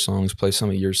cover songs, play some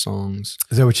of your songs.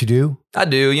 Is that what you do? I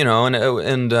do,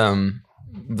 and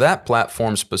that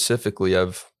platform specifically,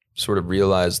 I've sort of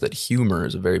realized that humor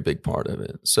is a very big part of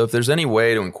it. So if there's any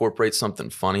way to incorporate something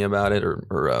funny about it,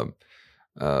 or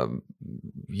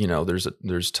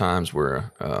there's times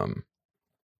where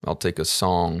I'll take a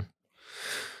song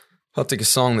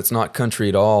that's not country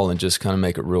at all and just kind of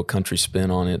make a real country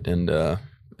spin on it,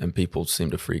 and people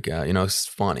seem to freak out. It's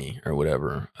funny or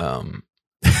whatever.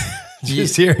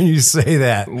 Just hearing you say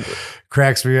that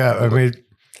cracks me up. I mean,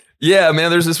 yeah, man.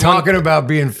 There's this talking about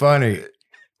being funny.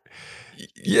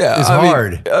 Yeah, it's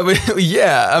hard.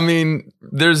 Yeah. I mean,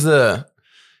 there's that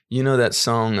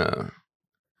song,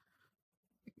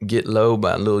 Get Low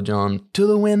by Lil Jon, to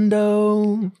the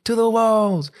window, to the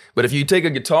walls. But if you take a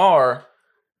guitar,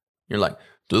 you're like,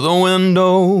 to the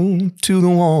window, to the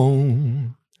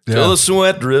wall, till the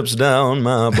sweat drips down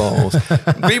my balls.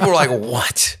 People are like,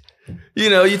 what?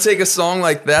 You take a song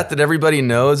like that everybody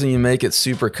knows and you make it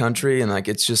super country, and like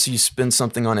it's just, you spin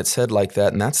something on its head like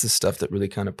that, and that's the stuff that really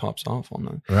kind of pops off on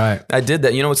them. Right. I did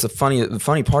that. What's the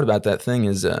funny part about that thing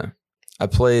is I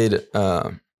played,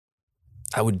 I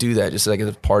would do that just like as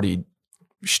a party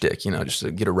shtick, just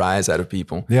to get a rise out of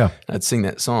people. Yeah. I'd sing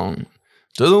that song,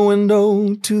 to the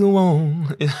window, to the wall.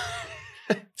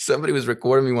 Somebody was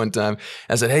recording me one time.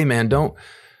 I said, hey man, don't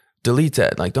delete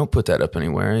that. Like, don't put that up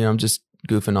anywhere. I'm just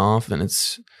goofing off, and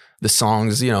the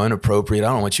song's, inappropriate. I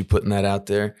don't want you putting that out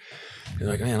there. You're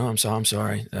like, man, I'm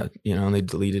sorry. And they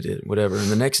deleted it, whatever. And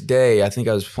the next day, I think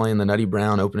I was playing the Nutty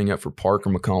Brown opening up for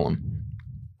Parker McCollum.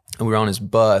 And we were on his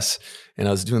bus, and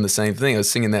I was doing the same thing. I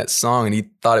was singing that song, and he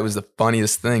thought it was the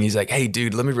funniest thing. He's like, hey,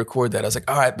 dude, let me record that. I was like,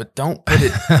 all right, but don't put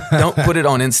it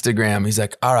on Instagram. He's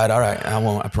like, all right, I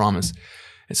won't, I promise.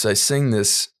 And so I sing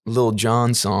this Lil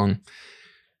Jon song.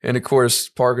 And of course,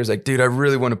 Parker's like, dude, I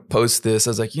really want to post this.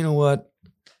 I was like, you know what?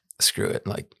 Screw it.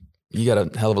 Like, you got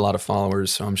a hell of a lot of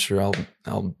followers, so I'm sure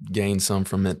I'll gain some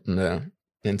from it.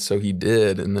 And so he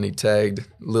did. And then he tagged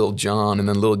Lil Jon, and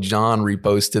then Lil Jon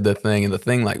reposted the thing, and the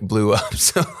thing like blew up.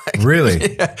 So like,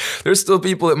 really? Yeah, there's still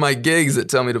people at my gigs that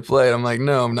tell me to play it. I'm like,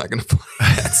 no, I'm not going to play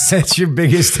that. That's your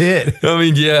biggest hit. I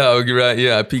mean, yeah, right.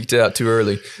 Yeah, I peaked out too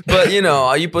early. But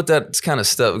you put that kind of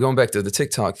stuff, going back to the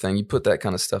TikTok thing, you put that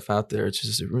kind of stuff out there. It's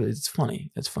just it's funny.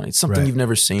 It's funny. It's something you've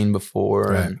never seen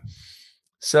before. Right. And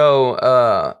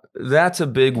so that's a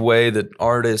big way that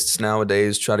artists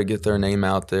nowadays try to get their name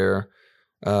out there.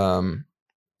 Of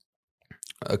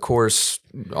course,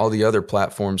 all the other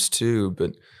platforms too,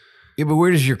 but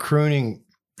where does your crooning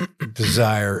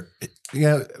desire,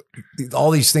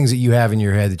 all these things that you have in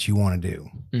your head that you want to do,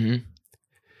 mm-hmm.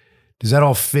 does that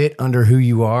all fit under who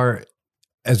you are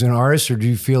as an artist, or do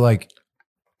you feel like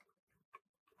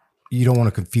you don't want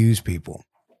to confuse people?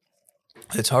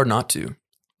 It's hard not to,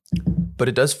 but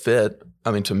it does fit. I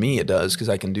mean, to me, it does, because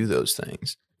I can do those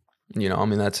things.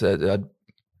 That's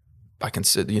I can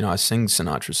sit, I sing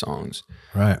Sinatra songs.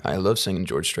 Right. I love singing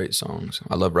George Strait songs.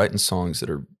 I love writing songs that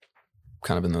are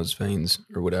kind of in those veins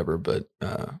or whatever. But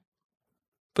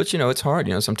it's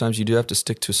hard. Sometimes you do have to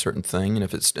stick to a certain thing,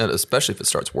 and especially if it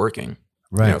starts working.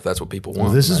 Right. If that's what people want.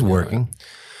 Well, this is working.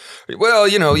 Well,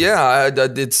 yeah,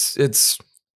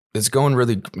 it's going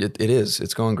really. It is.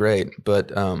 It's going great.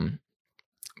 But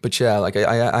But yeah, like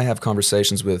I have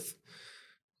conversations with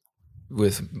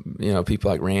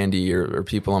people like Randy or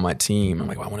people on my team. I'm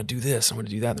like, well, I want to do this, I want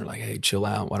to do that. And they're like, hey, chill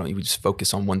out. Why don't you just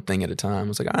focus on one thing at a time? I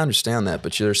was like, I understand that,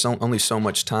 but there's only so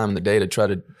much time in the day to try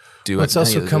to do it. It's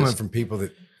also coming from people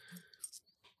that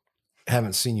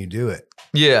haven't seen you do it.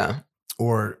 Yeah.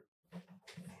 Or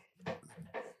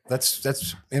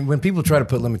that's and when people try to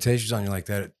put limitations on you like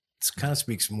that, it kind of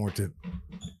speaks more to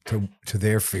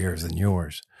their fears than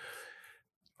yours.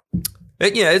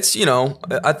 Yeah, it's,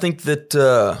 I think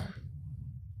that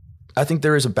I think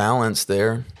there is a balance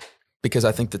there, because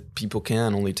I think that people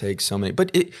can only take so many.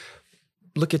 But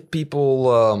look at people,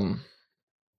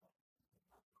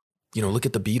 look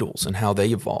at the Beatles and how they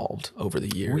evolved over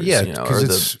the years. Well, yeah,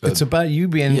 because it's about you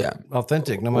being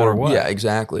authentic no matter what. Yeah,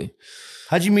 exactly.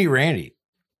 How'd you meet Randy?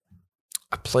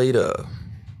 I played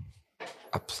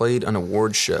an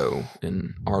award show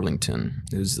in Arlington.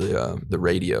 It was the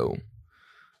radio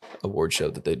award show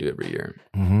that they do every year.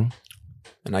 Mm-hmm.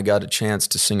 And I got a chance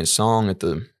to sing a song at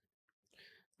the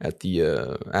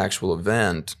actual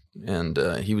event, and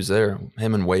he was there.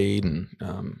 Him and Wade, and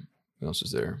who else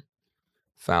was there?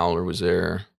 Fowler was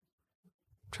there.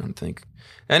 I'm trying to think.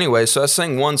 Anyway, so I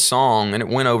sang one song, and it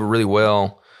went over really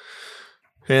well.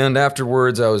 And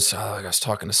afterwards, I was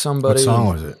talking to somebody. What song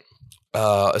was it?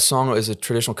 A song is a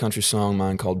traditional country song of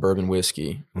mine called Bourbon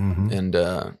Whiskey, and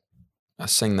I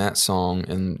sang that song,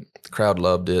 and the crowd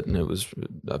loved it, and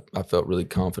I felt really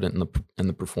confident in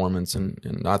the performance, and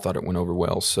I thought it went over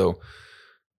well. So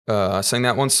I sang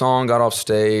that one song, got off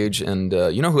stage, and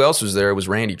you know who else was there? It was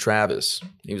Randy Travis.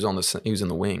 He was in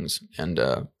the wings, and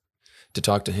to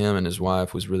talk to him and his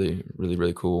wife was really, really,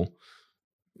 really cool.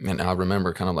 And I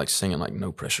remember kind of like singing like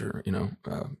no pressure,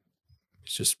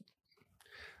 it's just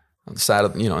on the side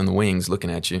of, in the wings looking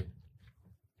at you,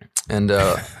 and.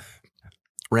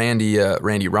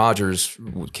 Randy Rogers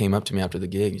came up to me after the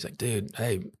gig. He's like, dude,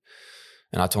 hey.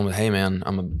 And I told him, hey, man,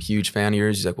 I'm a huge fan of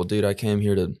yours. He's like, well, dude, I came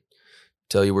here to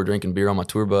tell you we're drinking beer on my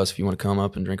tour bus. If you want to come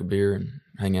up and drink a beer and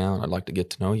hang out, I'd like to get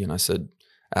to know you. And I said,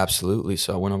 absolutely.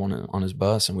 So I went up on his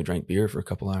bus, and we drank beer for a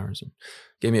couple hours. And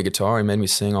gave me a guitar. He made me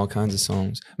sing all kinds of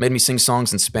songs. Made me sing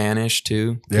songs in Spanish,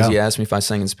 too. Because he asked me if I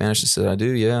sang in Spanish. I said, I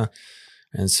do, yeah.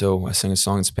 And so I sang a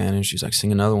song in Spanish. He's like,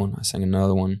 sing another one. I sang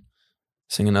another one.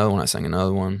 Sing another one. I sang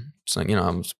another one. So, I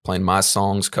was playing my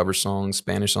songs, cover songs,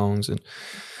 Spanish songs,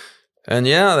 and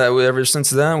yeah, ever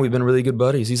since then we've been really good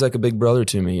buddies. He's like a big brother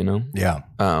to me, Yeah.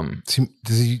 Does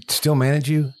he still manage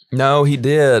you? No, he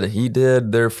did. He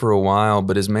did there for a while,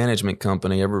 but his management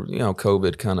company,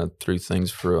 COVID kind of threw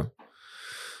things for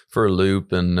a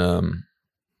loop, and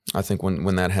I think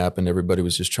when that happened, everybody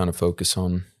was just trying to focus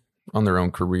on their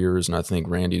own careers, and I think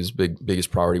Randy's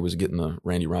biggest priority was getting the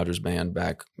Randy Rogers Band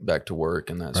back to work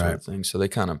and that sort of thing. So they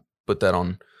kind of put that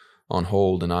on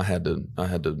hold, and I had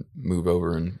to move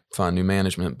over and find new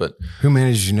management. But who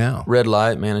manages you now? Red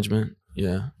Light Management,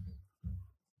 yeah.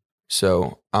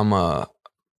 So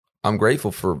I'm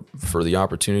grateful for the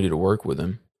opportunity to work with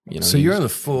him. So you're in the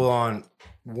full on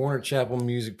Warner Chappell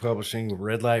Music Publishing with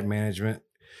Red Light Management.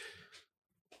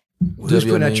 Who's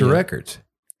putting out your records?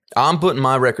 I'm putting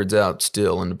my records out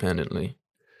still independently.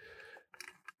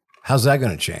 How's that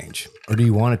going to change? Or do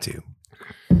you want it to?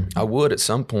 I would at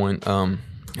some point. And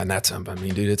that's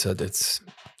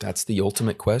the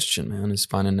ultimate question, man, is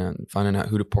finding out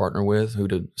who to partner with, who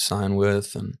to sign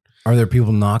with. And are there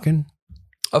people knocking?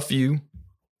 A few.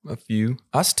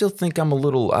 I still think I'm a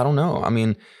little, I don't know. I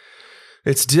mean,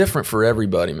 it's different for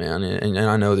everybody, man, and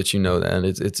I know that you know that.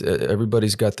 It's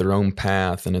everybody's got their own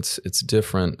path, and it's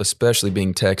different, especially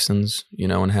being Texans,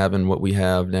 and having what we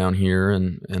have down here,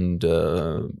 and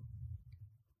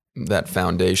that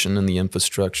foundation and the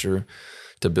infrastructure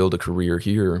to build a career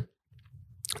here.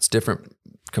 It's different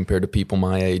compared to people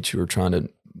my age who are trying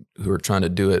to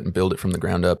do it and build it from the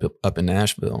ground up in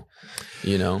Nashville,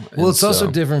 Well, it's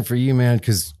also different for you, man,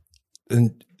 because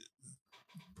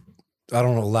I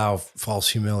don't allow false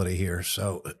humility here.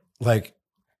 So like,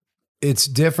 it's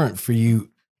different for you.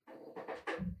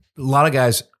 A lot of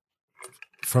guys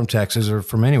from Texas or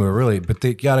from anywhere really, but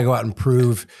they got to go out and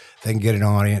prove they can get an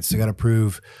audience. They got to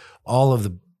prove all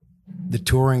of the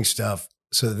touring stuff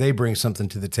so that they bring something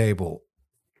to the table.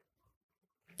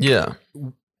 Yeah.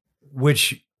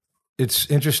 Which it's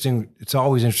interesting. It's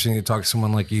always interesting to talk to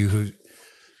someone like you who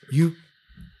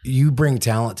you bring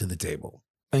talent to the table.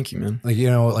 Thank you, man.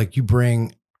 Like you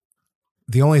bring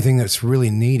the only thing that's really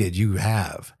needed, you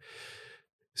have.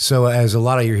 So as a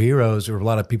lot of your heroes or a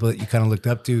lot of people that you kind of looked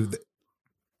up to,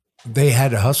 they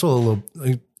had to hustle a little.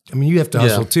 I mean, you have to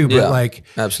hustle too, but like,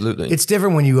 absolutely. It's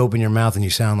different when you open your mouth and you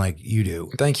sound like you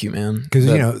do. Thank you, man. Because,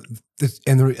 you know,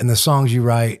 and the songs you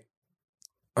write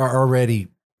are already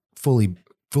fully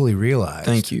realized.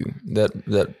 Thank you.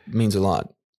 That means a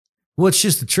lot. Well, it's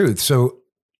just the truth. So,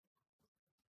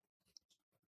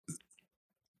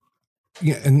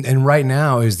 yeah, and right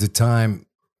now is the time,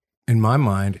 in my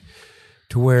mind,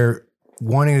 to where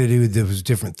wanting to do those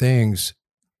different things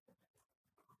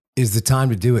is the time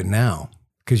to do it now,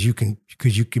 because you can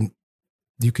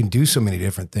do so many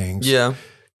different things. Yeah,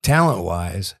 talent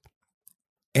wise,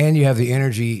 and you have the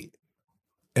energy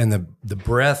and the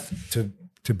breath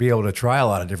to be able to try a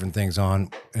lot of different things on,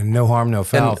 and no harm, no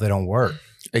foul if they don't work.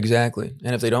 Exactly.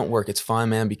 And if they don't work, it's fine,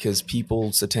 man, because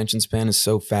people's attention span is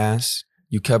so fast.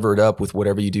 You cover it up with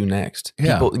whatever you do next.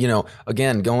 Yeah. People, you know,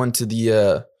 again, going to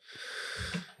the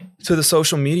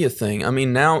social media thing. I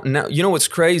mean, now, you know what's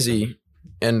crazy,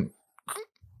 and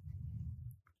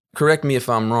correct me if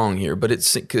I'm wrong here, but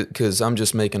it's because I'm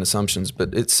just making assumptions,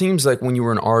 but it seems like when you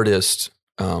were an artist,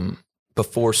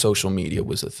 before social media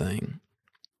was a thing,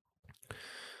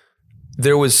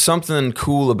 there was something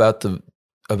cool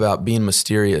about being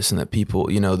mysterious, and that people,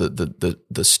 you know,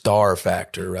 the star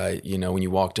factor, right? You know, when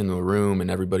you walked into a room and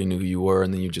everybody knew who you were,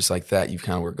 and then you just like that, you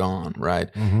kind of were gone,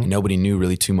 right? Mm-hmm. And nobody knew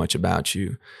really too much about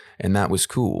you, and that was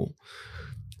cool.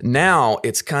 Now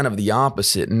it's kind of the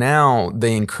opposite. Now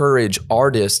they encourage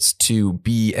artists to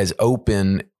be as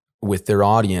open with their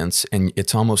audience, and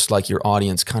it's almost like your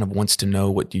audience kind of wants to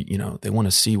know what you know, they want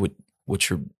to see what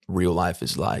your real life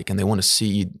is like, and they want to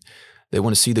see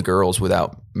the girls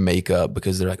without makeup,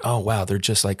 because they're like, oh wow, they're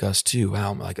just like us too.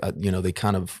 Wow, like you know, they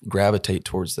kind of gravitate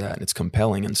towards that, and it's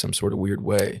compelling in some sort of weird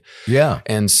way. Yeah,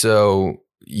 and so,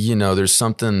 you know, there's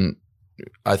something.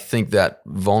 I think that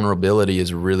vulnerability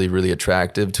is really, really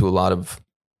attractive to a lot of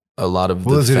well,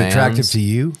 the is it fans. attractive to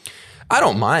you? I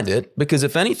don't mind it, because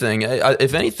if anything,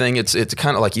 it's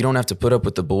kind of like you don't have to put up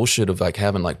with the bullshit of like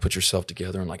having like put yourself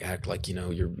together and like act like, you know,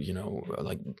 you're, you know,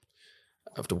 like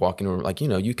have to walk into, like, you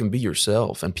know, you can be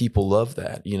yourself, and people love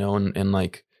that, you know, and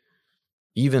like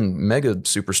even mega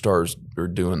superstars are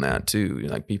doing that too.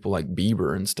 Like people like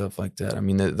Bieber and stuff like that. I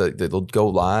mean, they'll go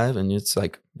live and it's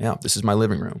like, yeah, this is my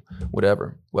living room,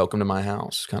 whatever. Welcome to my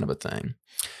house, kind of a thing.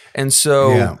 And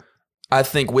so Yeah. I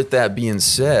think with that being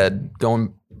said,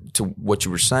 going to what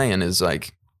you were saying is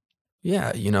like,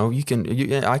 yeah, you know,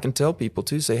 I can tell people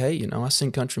too, say, hey, you know, I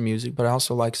sing country music, but I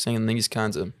also like singing these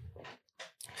kinds of,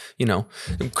 you know,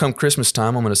 come Christmas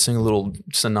time, I'm going to sing a little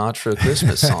Sinatra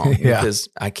Christmas song Yeah. because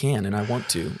I can and I want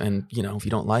to. And, you know, if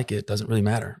you don't like it, it doesn't really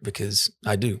matter because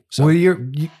I do. So, Well,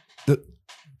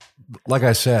 like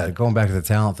I said, going back to the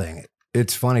talent thing,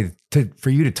 it's funny for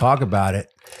you to talk about it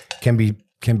can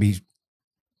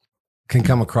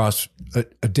come across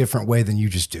a different way than you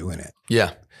just doing it.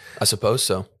 yeah, I suppose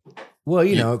so. Well,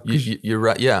 you know, you're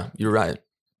right. Yeah, you're right.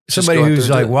 Just somebody go out who's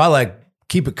there and like, do it. well, I like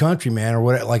keep it country, man, or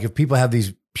what? Like if people have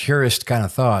these purist kind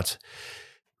of thoughts,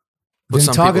 But then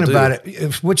some talking people about do.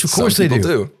 it, which of Some course they people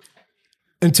do,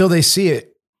 until they see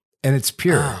it and it's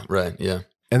pure, Ah, right. Yeah.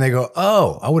 and they go,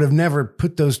 "Oh, I would have never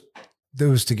put those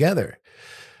together."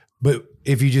 But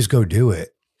if you just go do it,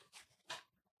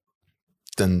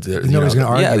 Then nobody's gonna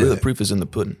argue Yeah, with the it. proof is in the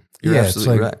pudding. You're yeah, it's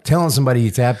absolutely like right. telling somebody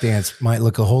you tap dance might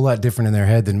look a whole lot different in their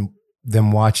head than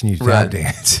them watching you tap Right.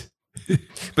 dance.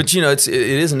 But you know, it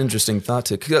is an interesting thought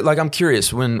to, like, I'm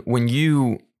curious when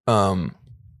you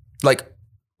like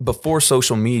before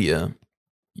social media,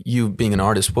 you being an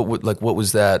artist, what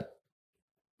was that?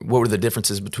 What were the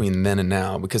differences between then and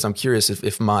now? Because I'm curious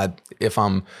if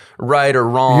I'm right or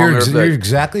wrong. You're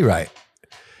exactly right,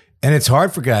 and it's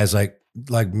hard for guys like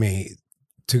me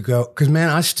to go, because man,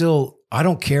 I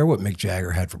don't care what Mick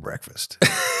Jagger had for breakfast.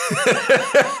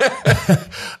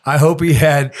 I hope he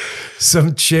had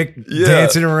some chick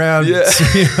dancing around. Yeah.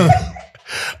 You know,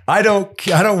 I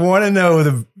don't want to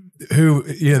know who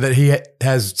you know that he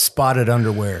has spotted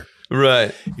underwear.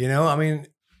 right. You know, I mean,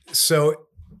 so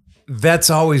that's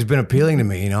always been appealing to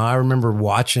me. You know, I remember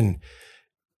watching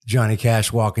Johnny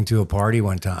Cash walk into a party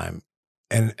one time,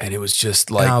 and And it was just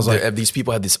And I was like- these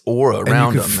people had this aura and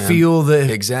around you could them, man. feel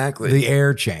exactly. the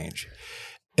air change.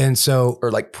 And so,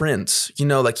 Or like Prince, you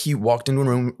know, like he walked into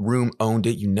a room, owned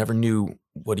it. You never knew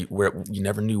where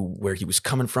he was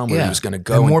coming from, where he was going to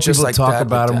go. and more just people like talk that,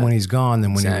 about like him that. when he's gone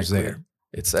than when he was Exactly. there.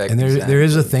 It's And there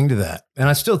is a thing to that. And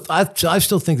I still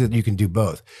think that you can do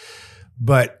both.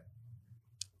 But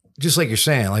just like you're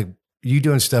saying, like you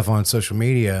doing stuff on social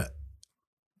media,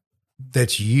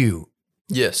 that's you.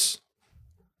 Yes.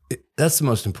 That's the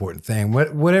most important thing.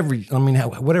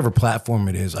 Whatever platform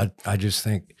it is, I just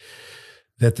think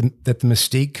that the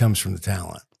mystique comes from the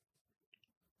talent.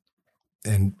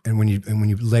 and when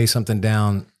you lay something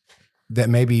down that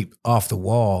may be off the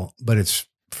wall, but it's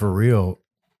for real,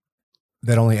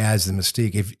 that only adds the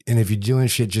mystique. If you're doing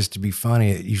shit just to be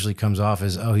funny, it usually comes off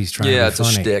as, oh, he's trying to be it's funny.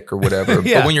 a shtick or whatever.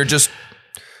 Yeah. But when you're just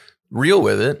real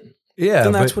with it,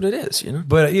 then that's what it is, you know?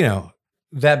 But, you know,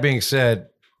 that being said,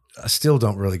 I still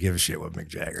don't really give a shit what Mick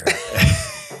Jagger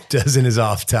does in his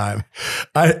off time.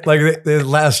 I like the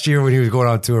last year when he was going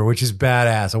on tour, which is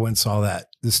badass. I went and saw that,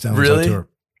 the Stones Really? on tour.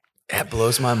 That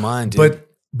blows my mind, dude. But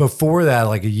before that,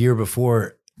 like a year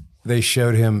before, they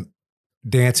showed him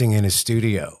dancing in his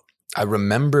studio. I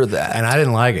remember that. And I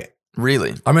didn't like it.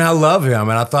 Really? I mean, I love him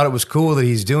and I thought it was cool that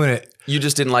he's doing it. You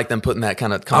just didn't like them putting that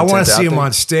kind of I content want to out see him there?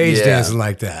 on stage Yeah. dancing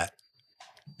like that.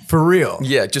 For real.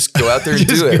 Yeah, just go out there and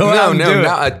Just do it. go out and do it.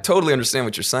 No, I totally understand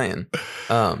what you're saying.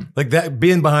 Like that,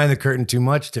 being behind the curtain too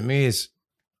much to me is,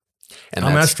 And I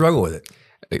mean, I that's, struggle with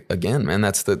it. again, man,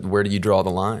 that's where do you draw the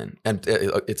line? And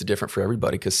it's different for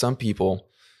everybody because some people,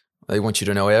 they want you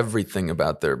to know everything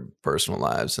about their personal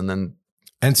lives. And then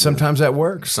And sometimes that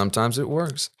works. sometimes it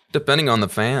works. Depending on the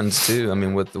fans too. I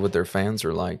mean, what their fans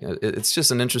are like. It's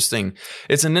just an interesting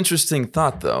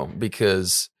thought though,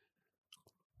 because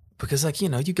like, you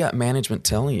know, you got management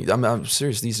telling you, I'm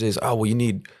serious these days, oh, well, you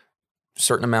need a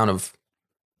certain amount of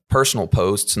personal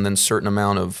posts and then certain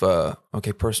amount of,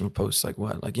 personal posts, like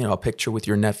what? Like, you know, a picture with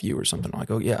your nephew or something. I'm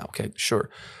like, oh yeah, okay, sure.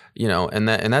 You know, and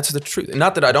that's the truth.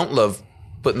 Not that I don't love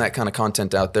putting that kind of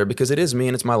content out there because it is me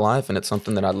and it's my life and it's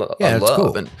something that I love. Yeah, it's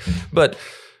cool. But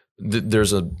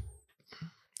there's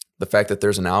the fact that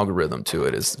there's an algorithm to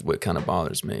it is what kind of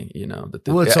bothers me, you know.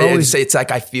 It's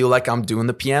like I feel like I'm doing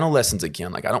the piano lessons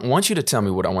again. Like I don't want you to tell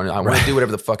me what I want. I want to do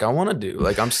whatever the fuck I want to do.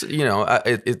 Like I'm, you know,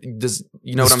 it does.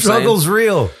 You know what I'm saying? Struggle's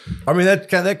real. I mean, that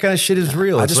kind of shit is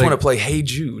real. I It's just like, want to play Hey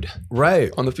Jude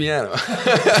right on the piano.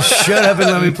 Shut up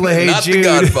and let me play Hey Not Jude. the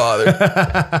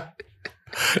Godfather.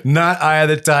 Not Eye of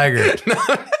the Tiger.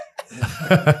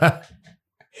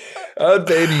 I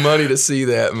paid money to see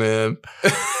that, man.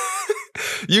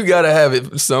 You got to have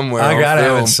it somewhere. I gotta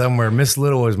have film. it somewhere. Miss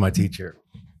Little was my teacher.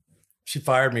 She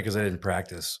fired me because I didn't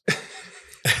practice.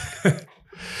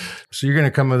 So you're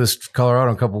gonna come with us to Colorado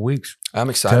in a couple of weeks. I'm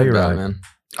excited about it, Telluride. man.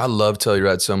 I love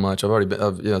Telluride so much. I've already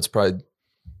been. It's probably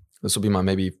this will be my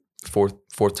maybe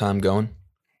fourth time going.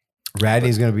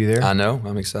 Radney's gonna be there. I know.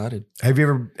 I'm excited. Have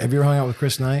you ever hung out with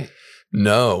Chris Knight?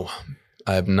 No,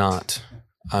 I have not.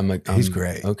 He's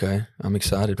great. Okay, I'm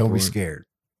excited. Don't for be him. scared.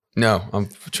 No, I'm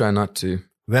trying not to.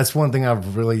 That's one thing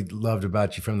I've really loved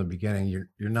about you from the beginning. You're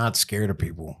not scared of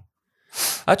people.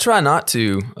 I try not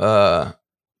to.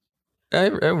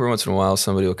 Every once in a while,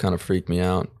 somebody will kind of freak me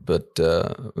out. But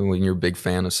when you're a big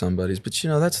fan of somebody's, but you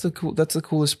know that's the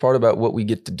coolest part about what we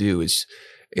get to do is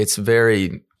it's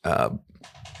very.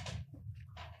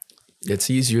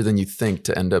 It's easier than you think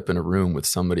to end up in a room with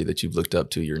somebody that you've looked up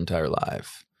to your entire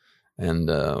life, and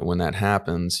when that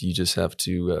happens, you just have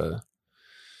to.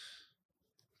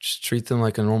 Just treat them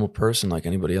like a normal person, like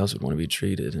anybody else would want to be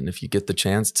treated. And if you get the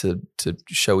chance to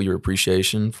show your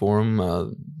appreciation for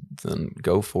them, then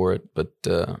go for it. But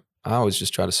I always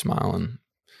just try to smile and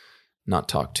not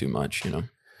talk too much, you know.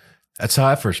 That's how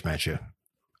I first met you.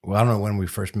 Well, I don't know when we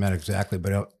first met exactly,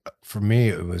 but for me,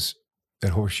 it was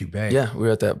at Horseshoe Bay. Yeah, we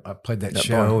were at that. I played that that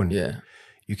show, bar. and Yeah,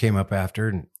 you came up after,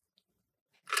 and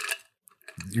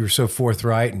you were so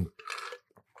forthright, and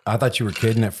I thought you were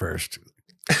kidding at first.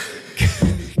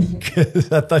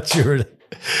 I thought you were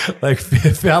like, who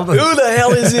the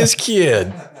hell is this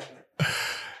kid?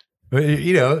 But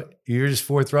you know, you're just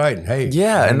forthright, and hey,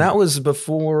 Yeah, and that was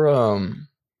before.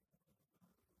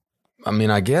 I mean,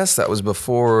 I guess that was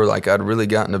before like I'd really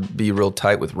gotten to be real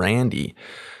tight with Randy.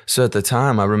 So at the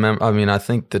time, I remember. I mean, I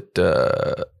think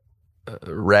that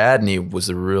Radney was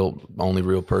the only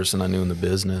real person I knew in the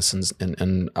business,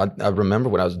 and I remember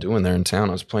what I was doing there in town.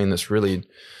 I was playing this really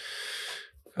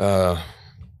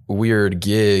weird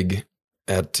gig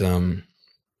at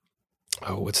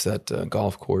what's that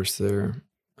golf course there?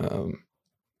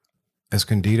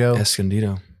 Escondido.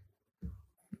 Escondido.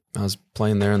 I was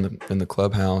playing there in the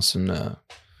clubhouse and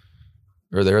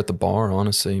or there at the bar,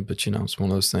 honestly. But you know, it's one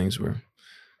of those things where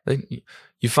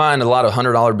you find a lot of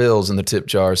 $100 bills in the tip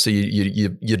jar, so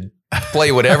you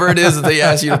play whatever it is that they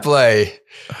ask you to play.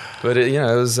 But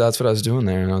that's what I was doing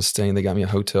there, and I was staying. They got me a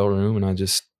hotel room, and I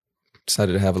just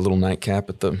decided to have a little nightcap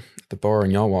at the bar,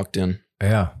 and y'all walked in.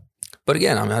 Yeah. But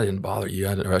again, I mean, I didn't bother you.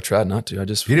 I tried not to. I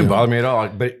just You didn't bother me at all,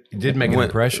 but you did make an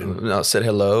impression. I said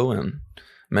hello and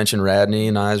mentioned Radney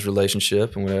and I's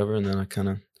relationship and whatever, and then I kind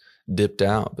of dipped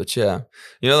out. But yeah,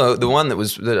 you know, the one that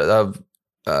was it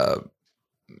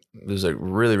was like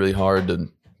really, really hard to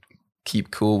keep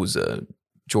cool was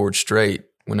George Strait.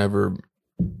 Whenever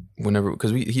whenever,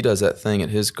 because he does that thing at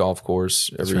his golf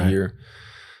course every year,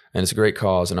 and it's a great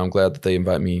cause, and I'm glad that they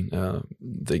invite me.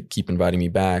 They keep inviting me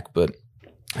back, but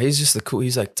he's just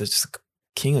he's like just the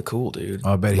king of cool, dude.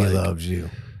 I bet he loves you,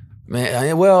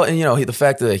 man. Well, and the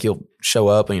fact that he'll show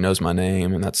up and he knows my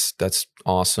name, and that's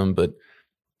awesome. But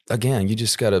again, you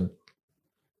just gotta.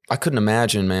 I couldn't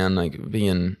imagine, man, like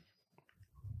being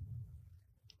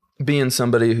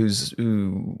somebody who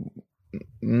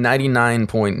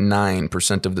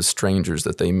 99.9% of the strangers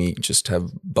that they meet just have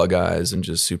bug eyes and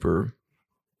just super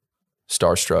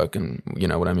starstruck, and you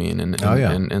know what I mean?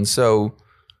 And so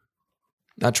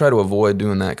I try to avoid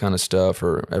doing that kind of stuff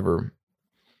or ever,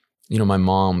 my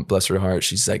mom, bless her heart,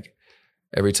 she's like,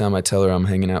 every time I tell her I'm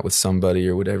hanging out with somebody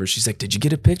or whatever, she's like, did you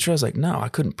get a picture? I was like, no, I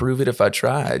couldn't prove it if I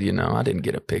tried, I didn't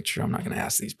get a picture. I'm not going to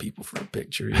ask these people for a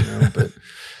picture,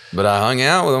 but I hung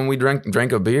out with them. We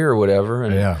drank a beer or whatever.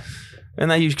 And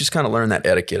then you just kind of learn that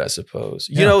etiquette, I suppose.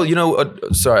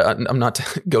 Sorry, I'm not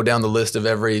to go down the list of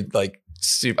every,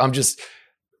 I'm just,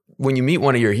 when you meet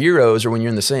one of your heroes or when you're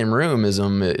in the same room as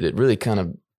them, it really kind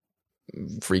of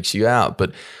freaks you out.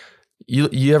 But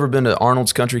you ever been to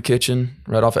Arnold's Country Kitchen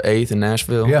right off of 8th in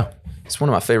Nashville? Yeah. It's one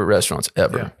of my favorite restaurants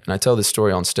ever. Yeah. And I tell this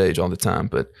story on stage all the time,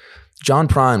 but John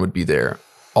Prine would be there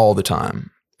all the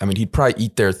time. I mean, he'd probably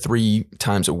eat there 3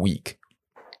 times a week,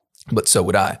 but so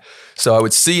would I. So I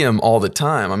would see him all the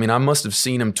time. I mean, I must have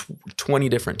seen him 20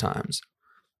 different times.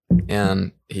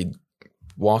 And he'd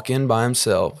walk in by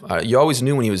himself. You always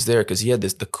knew when he was there because he had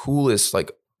the coolest,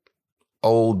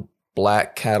 old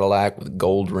black Cadillac with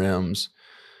gold rims.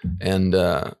 And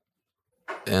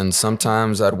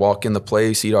sometimes I'd walk in the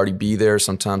place, he'd already be there.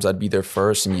 Sometimes I'd be there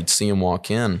first and you'd see him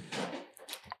walk in,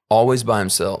 always by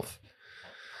himself.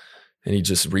 And he'd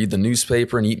just read the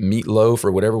newspaper and eat meatloaf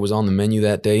or whatever was on the menu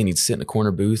that day. And he'd sit in a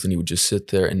corner booth and he would just sit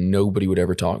there and nobody would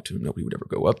ever talk to him. Nobody would ever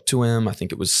go up to him. I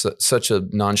think it was such a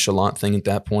nonchalant thing at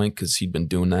that point because he'd been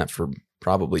doing that for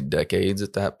probably decades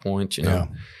at that point, Yeah.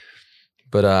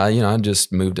 But, I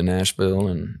just moved to Nashville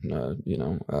and,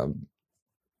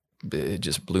 it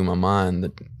just blew my mind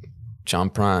that John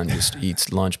Prine just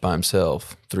eats lunch by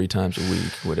himself 3 times a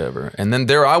week, whatever. And then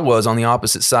there I was on the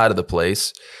opposite side of the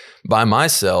place by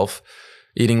myself,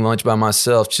 eating lunch by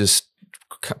myself, just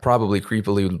probably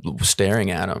creepily staring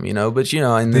at him, But,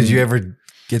 and did you ever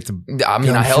get the...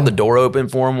 I held the door open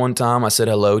for him one time. I said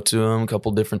hello to him a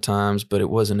couple different times, but it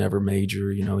wasn't ever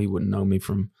major. He wouldn't know me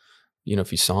from, if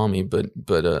he saw me.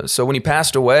 But so when he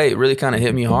passed away, it really kind of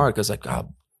hit me hard because I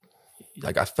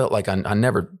felt like I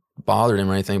never bothered him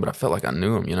or anything, but I felt like I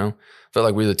knew him, I felt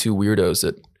like we were the 2 weirdos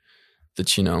that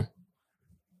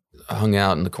hung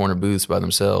out in the corner booths by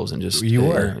themselves and just, you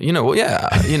were, well,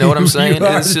 yeah, you know what I'm saying?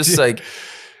 It's just like,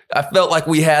 I felt like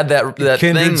we had that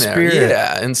thing there. Spirit.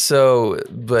 Yeah. And so,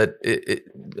 but it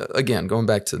again, going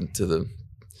back to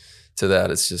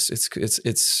that, it's just,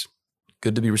 it's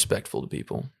good to be respectful to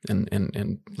people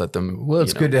and let them. Well,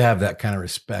 it's good to have that kind of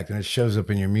respect, and it shows up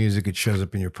in your music. It shows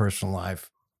up in your personal life.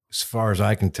 As far as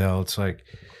I can tell, it's like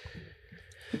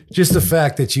just the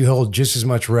fact that you hold just as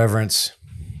much reverence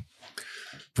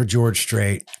for George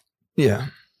Strait,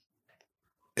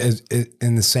 as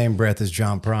in the same breath as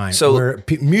John Prine. So where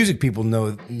music people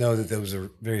know that those are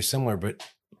very similar, but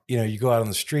you go out on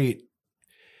the street,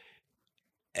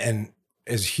 and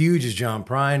as huge as John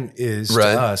Prine is to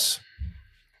us.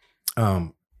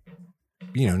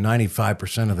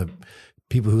 95% of the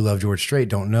people who love George Strait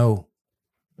don't know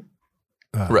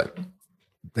that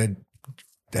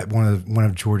one of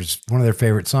their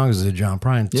favorite songs is a John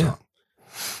Prine song.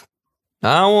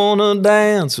 I wanna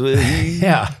dance with you.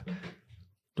 Yeah.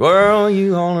 Twirl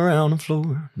you all around the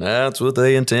floor. That's what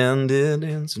they intended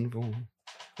dancing for.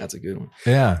 That's a good one.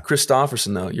 Yeah.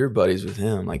 Christofferson, though, you're buddies with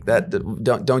him. Like that,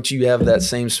 don't you have that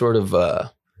same sort of or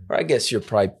I guess you're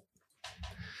probably.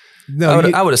 No,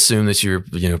 I would assume that you're,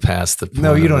 past the point.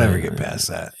 No, you don't ever get past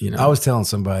that. You know, I was telling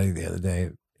somebody the other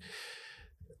day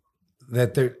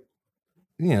that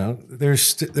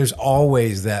there's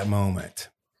always that moment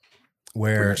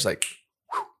where it's like,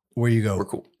 where you go, we're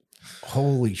cool.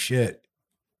 Holy shit,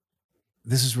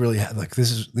 this is really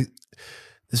this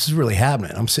is really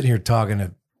happening. I'm sitting here talking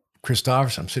to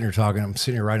Christofferson. I'm sitting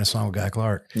here writing a song with Guy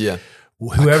Clark. Yeah,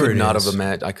 whoever it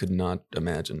is. I could not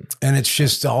imagine. And it's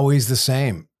just always the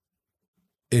same.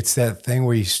 It's that thing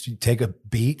where you take a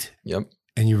beat, and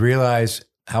you realize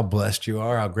how blessed you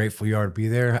are, how grateful you are to be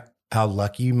there, how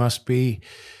lucky you must be,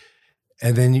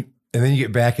 and then you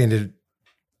get back into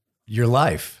your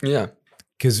life. Yeah,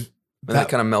 because that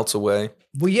kind of melts away.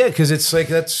 Well, yeah, because it's like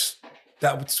that's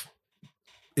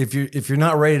if you're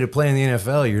not ready to play in the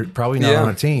NFL, you're probably not on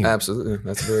a team. Absolutely.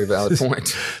 That's a very valid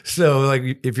point. So like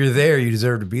if you're there, you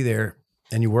deserve to be there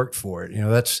and you worked for it. You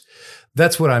know,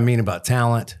 that's what I mean about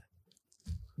talent.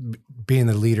 Being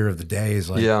the leader of the day is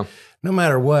like, no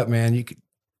matter what, man,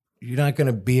 you're not going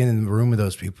to be in the room with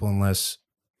those people unless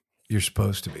you're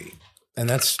supposed to be. And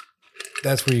that's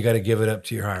where you got to give it up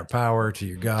to your higher power, to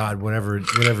your God, whatever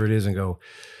it is, and go,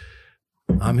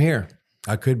 I'm here.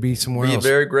 I could be somewhere else. Be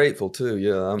very grateful too.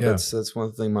 Yeah. That's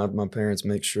one thing my parents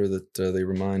make sure that they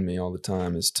remind me all the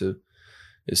time is to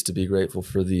be grateful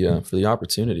for the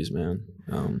opportunities, man.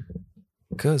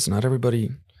 Because not everybody,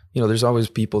 there's always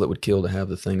people that would kill to have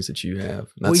the things that you have.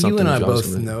 That's you and I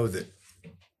both know that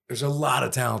there's a lot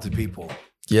of talented people.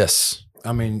 Yes.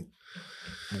 I mean,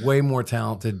 way more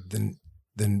talented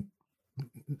than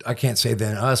I can't say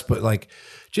than us, but like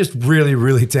just really,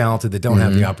 really talented that don't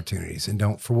have the opportunities and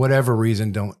don't, for whatever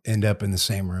reason, don't end up in the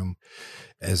same room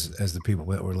as the people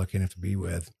that we're looking to be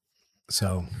with.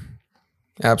 So.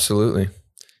 Absolutely.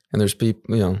 And there's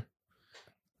people,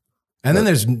 And then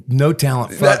there's no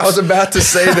talent. I was about to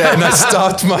say that and I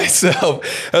stopped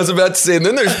myself. I was about to say, and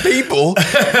then there's people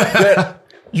that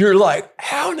you're like,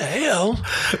 how in the hell?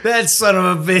 That son of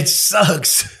a bitch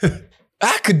sucks.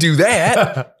 I could do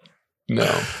that.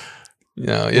 No.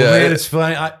 Yeah. Well, man, it's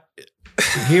funny.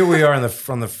 Here we are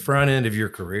from the front end of your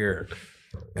career.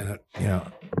 And,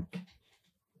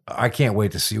 I can't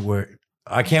wait to see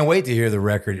I can't wait to hear the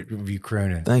record of you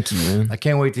crooning. Thank you, man. I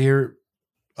can't wait to hear.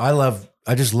 I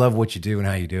just love what you do and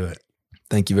how you do it.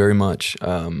 Thank you very much.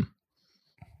 It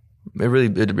really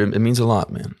it means a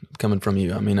lot, man, coming from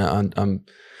you. I mean,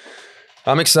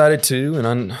 I'm excited too,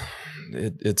 and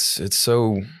it's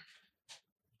so.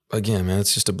 Again, man,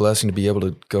 it's just a blessing to be able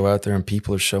to go out there and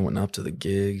people are showing up to the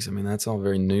gigs. I mean, that's all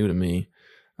very new to me,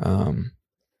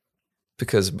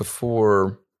 because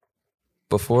before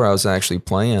I was actually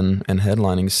playing and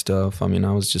headlining stuff. I mean,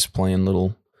 I was just playing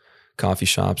little coffee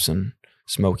shops and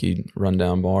smoky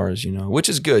rundown bars, which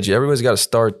is good. Everybody's got to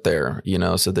start there,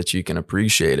 so that you can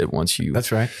appreciate it once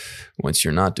That's right. Once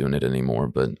you're not doing it anymore.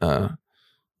 But and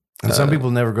some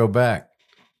people never go back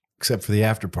except for the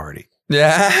after party.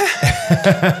 Yeah.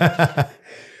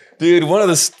 Dude, one of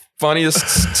the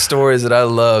funniest stories that I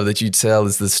love that you tell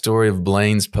is the story of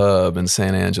Blaine's Pub in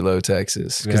San Angelo,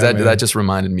 Texas. Because that just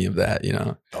reminded me of that,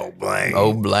 Oh, Blaine.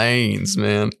 Oh, Blaine's,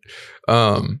 man.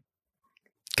 God,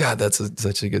 that's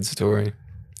such a good story.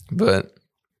 But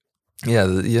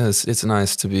it's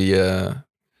nice to be to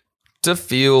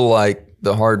feel like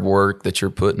the hard work that you're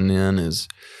putting in is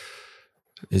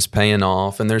paying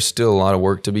off, and there's still a lot of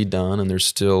work to be done, and there's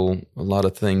still a lot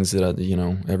of things that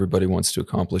everybody wants to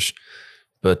accomplish.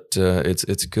 But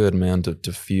it's good, man,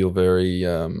 to feel very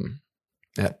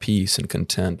at peace and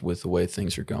content with the way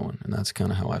things are going, and that's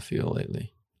kind of how I feel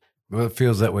lately. Well, it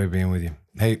feels that way being with you.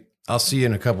 Hey, I'll see you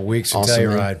in a couple of weeks. Awesome,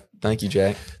 Tell you ride. Thank you,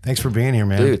 Jack. Thanks for being here,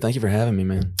 man. Dude, thank you for having me,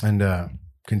 man. And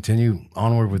continue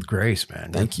onward with grace,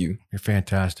 man. Thank you. You're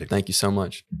fantastic. Thank you so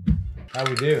much. How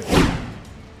we do?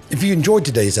 If you enjoyed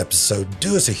today's episode,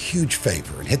 do us a huge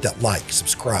favor and hit that like,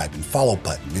 subscribe, and follow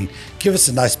button and give us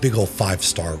a nice big old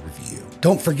 5-star review.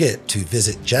 Don't forget to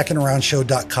visit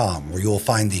jackandaroundshow.com where you will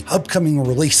find the upcoming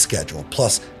release schedule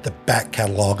plus the back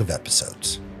catalog of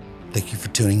episodes. Thank you for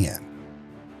tuning in.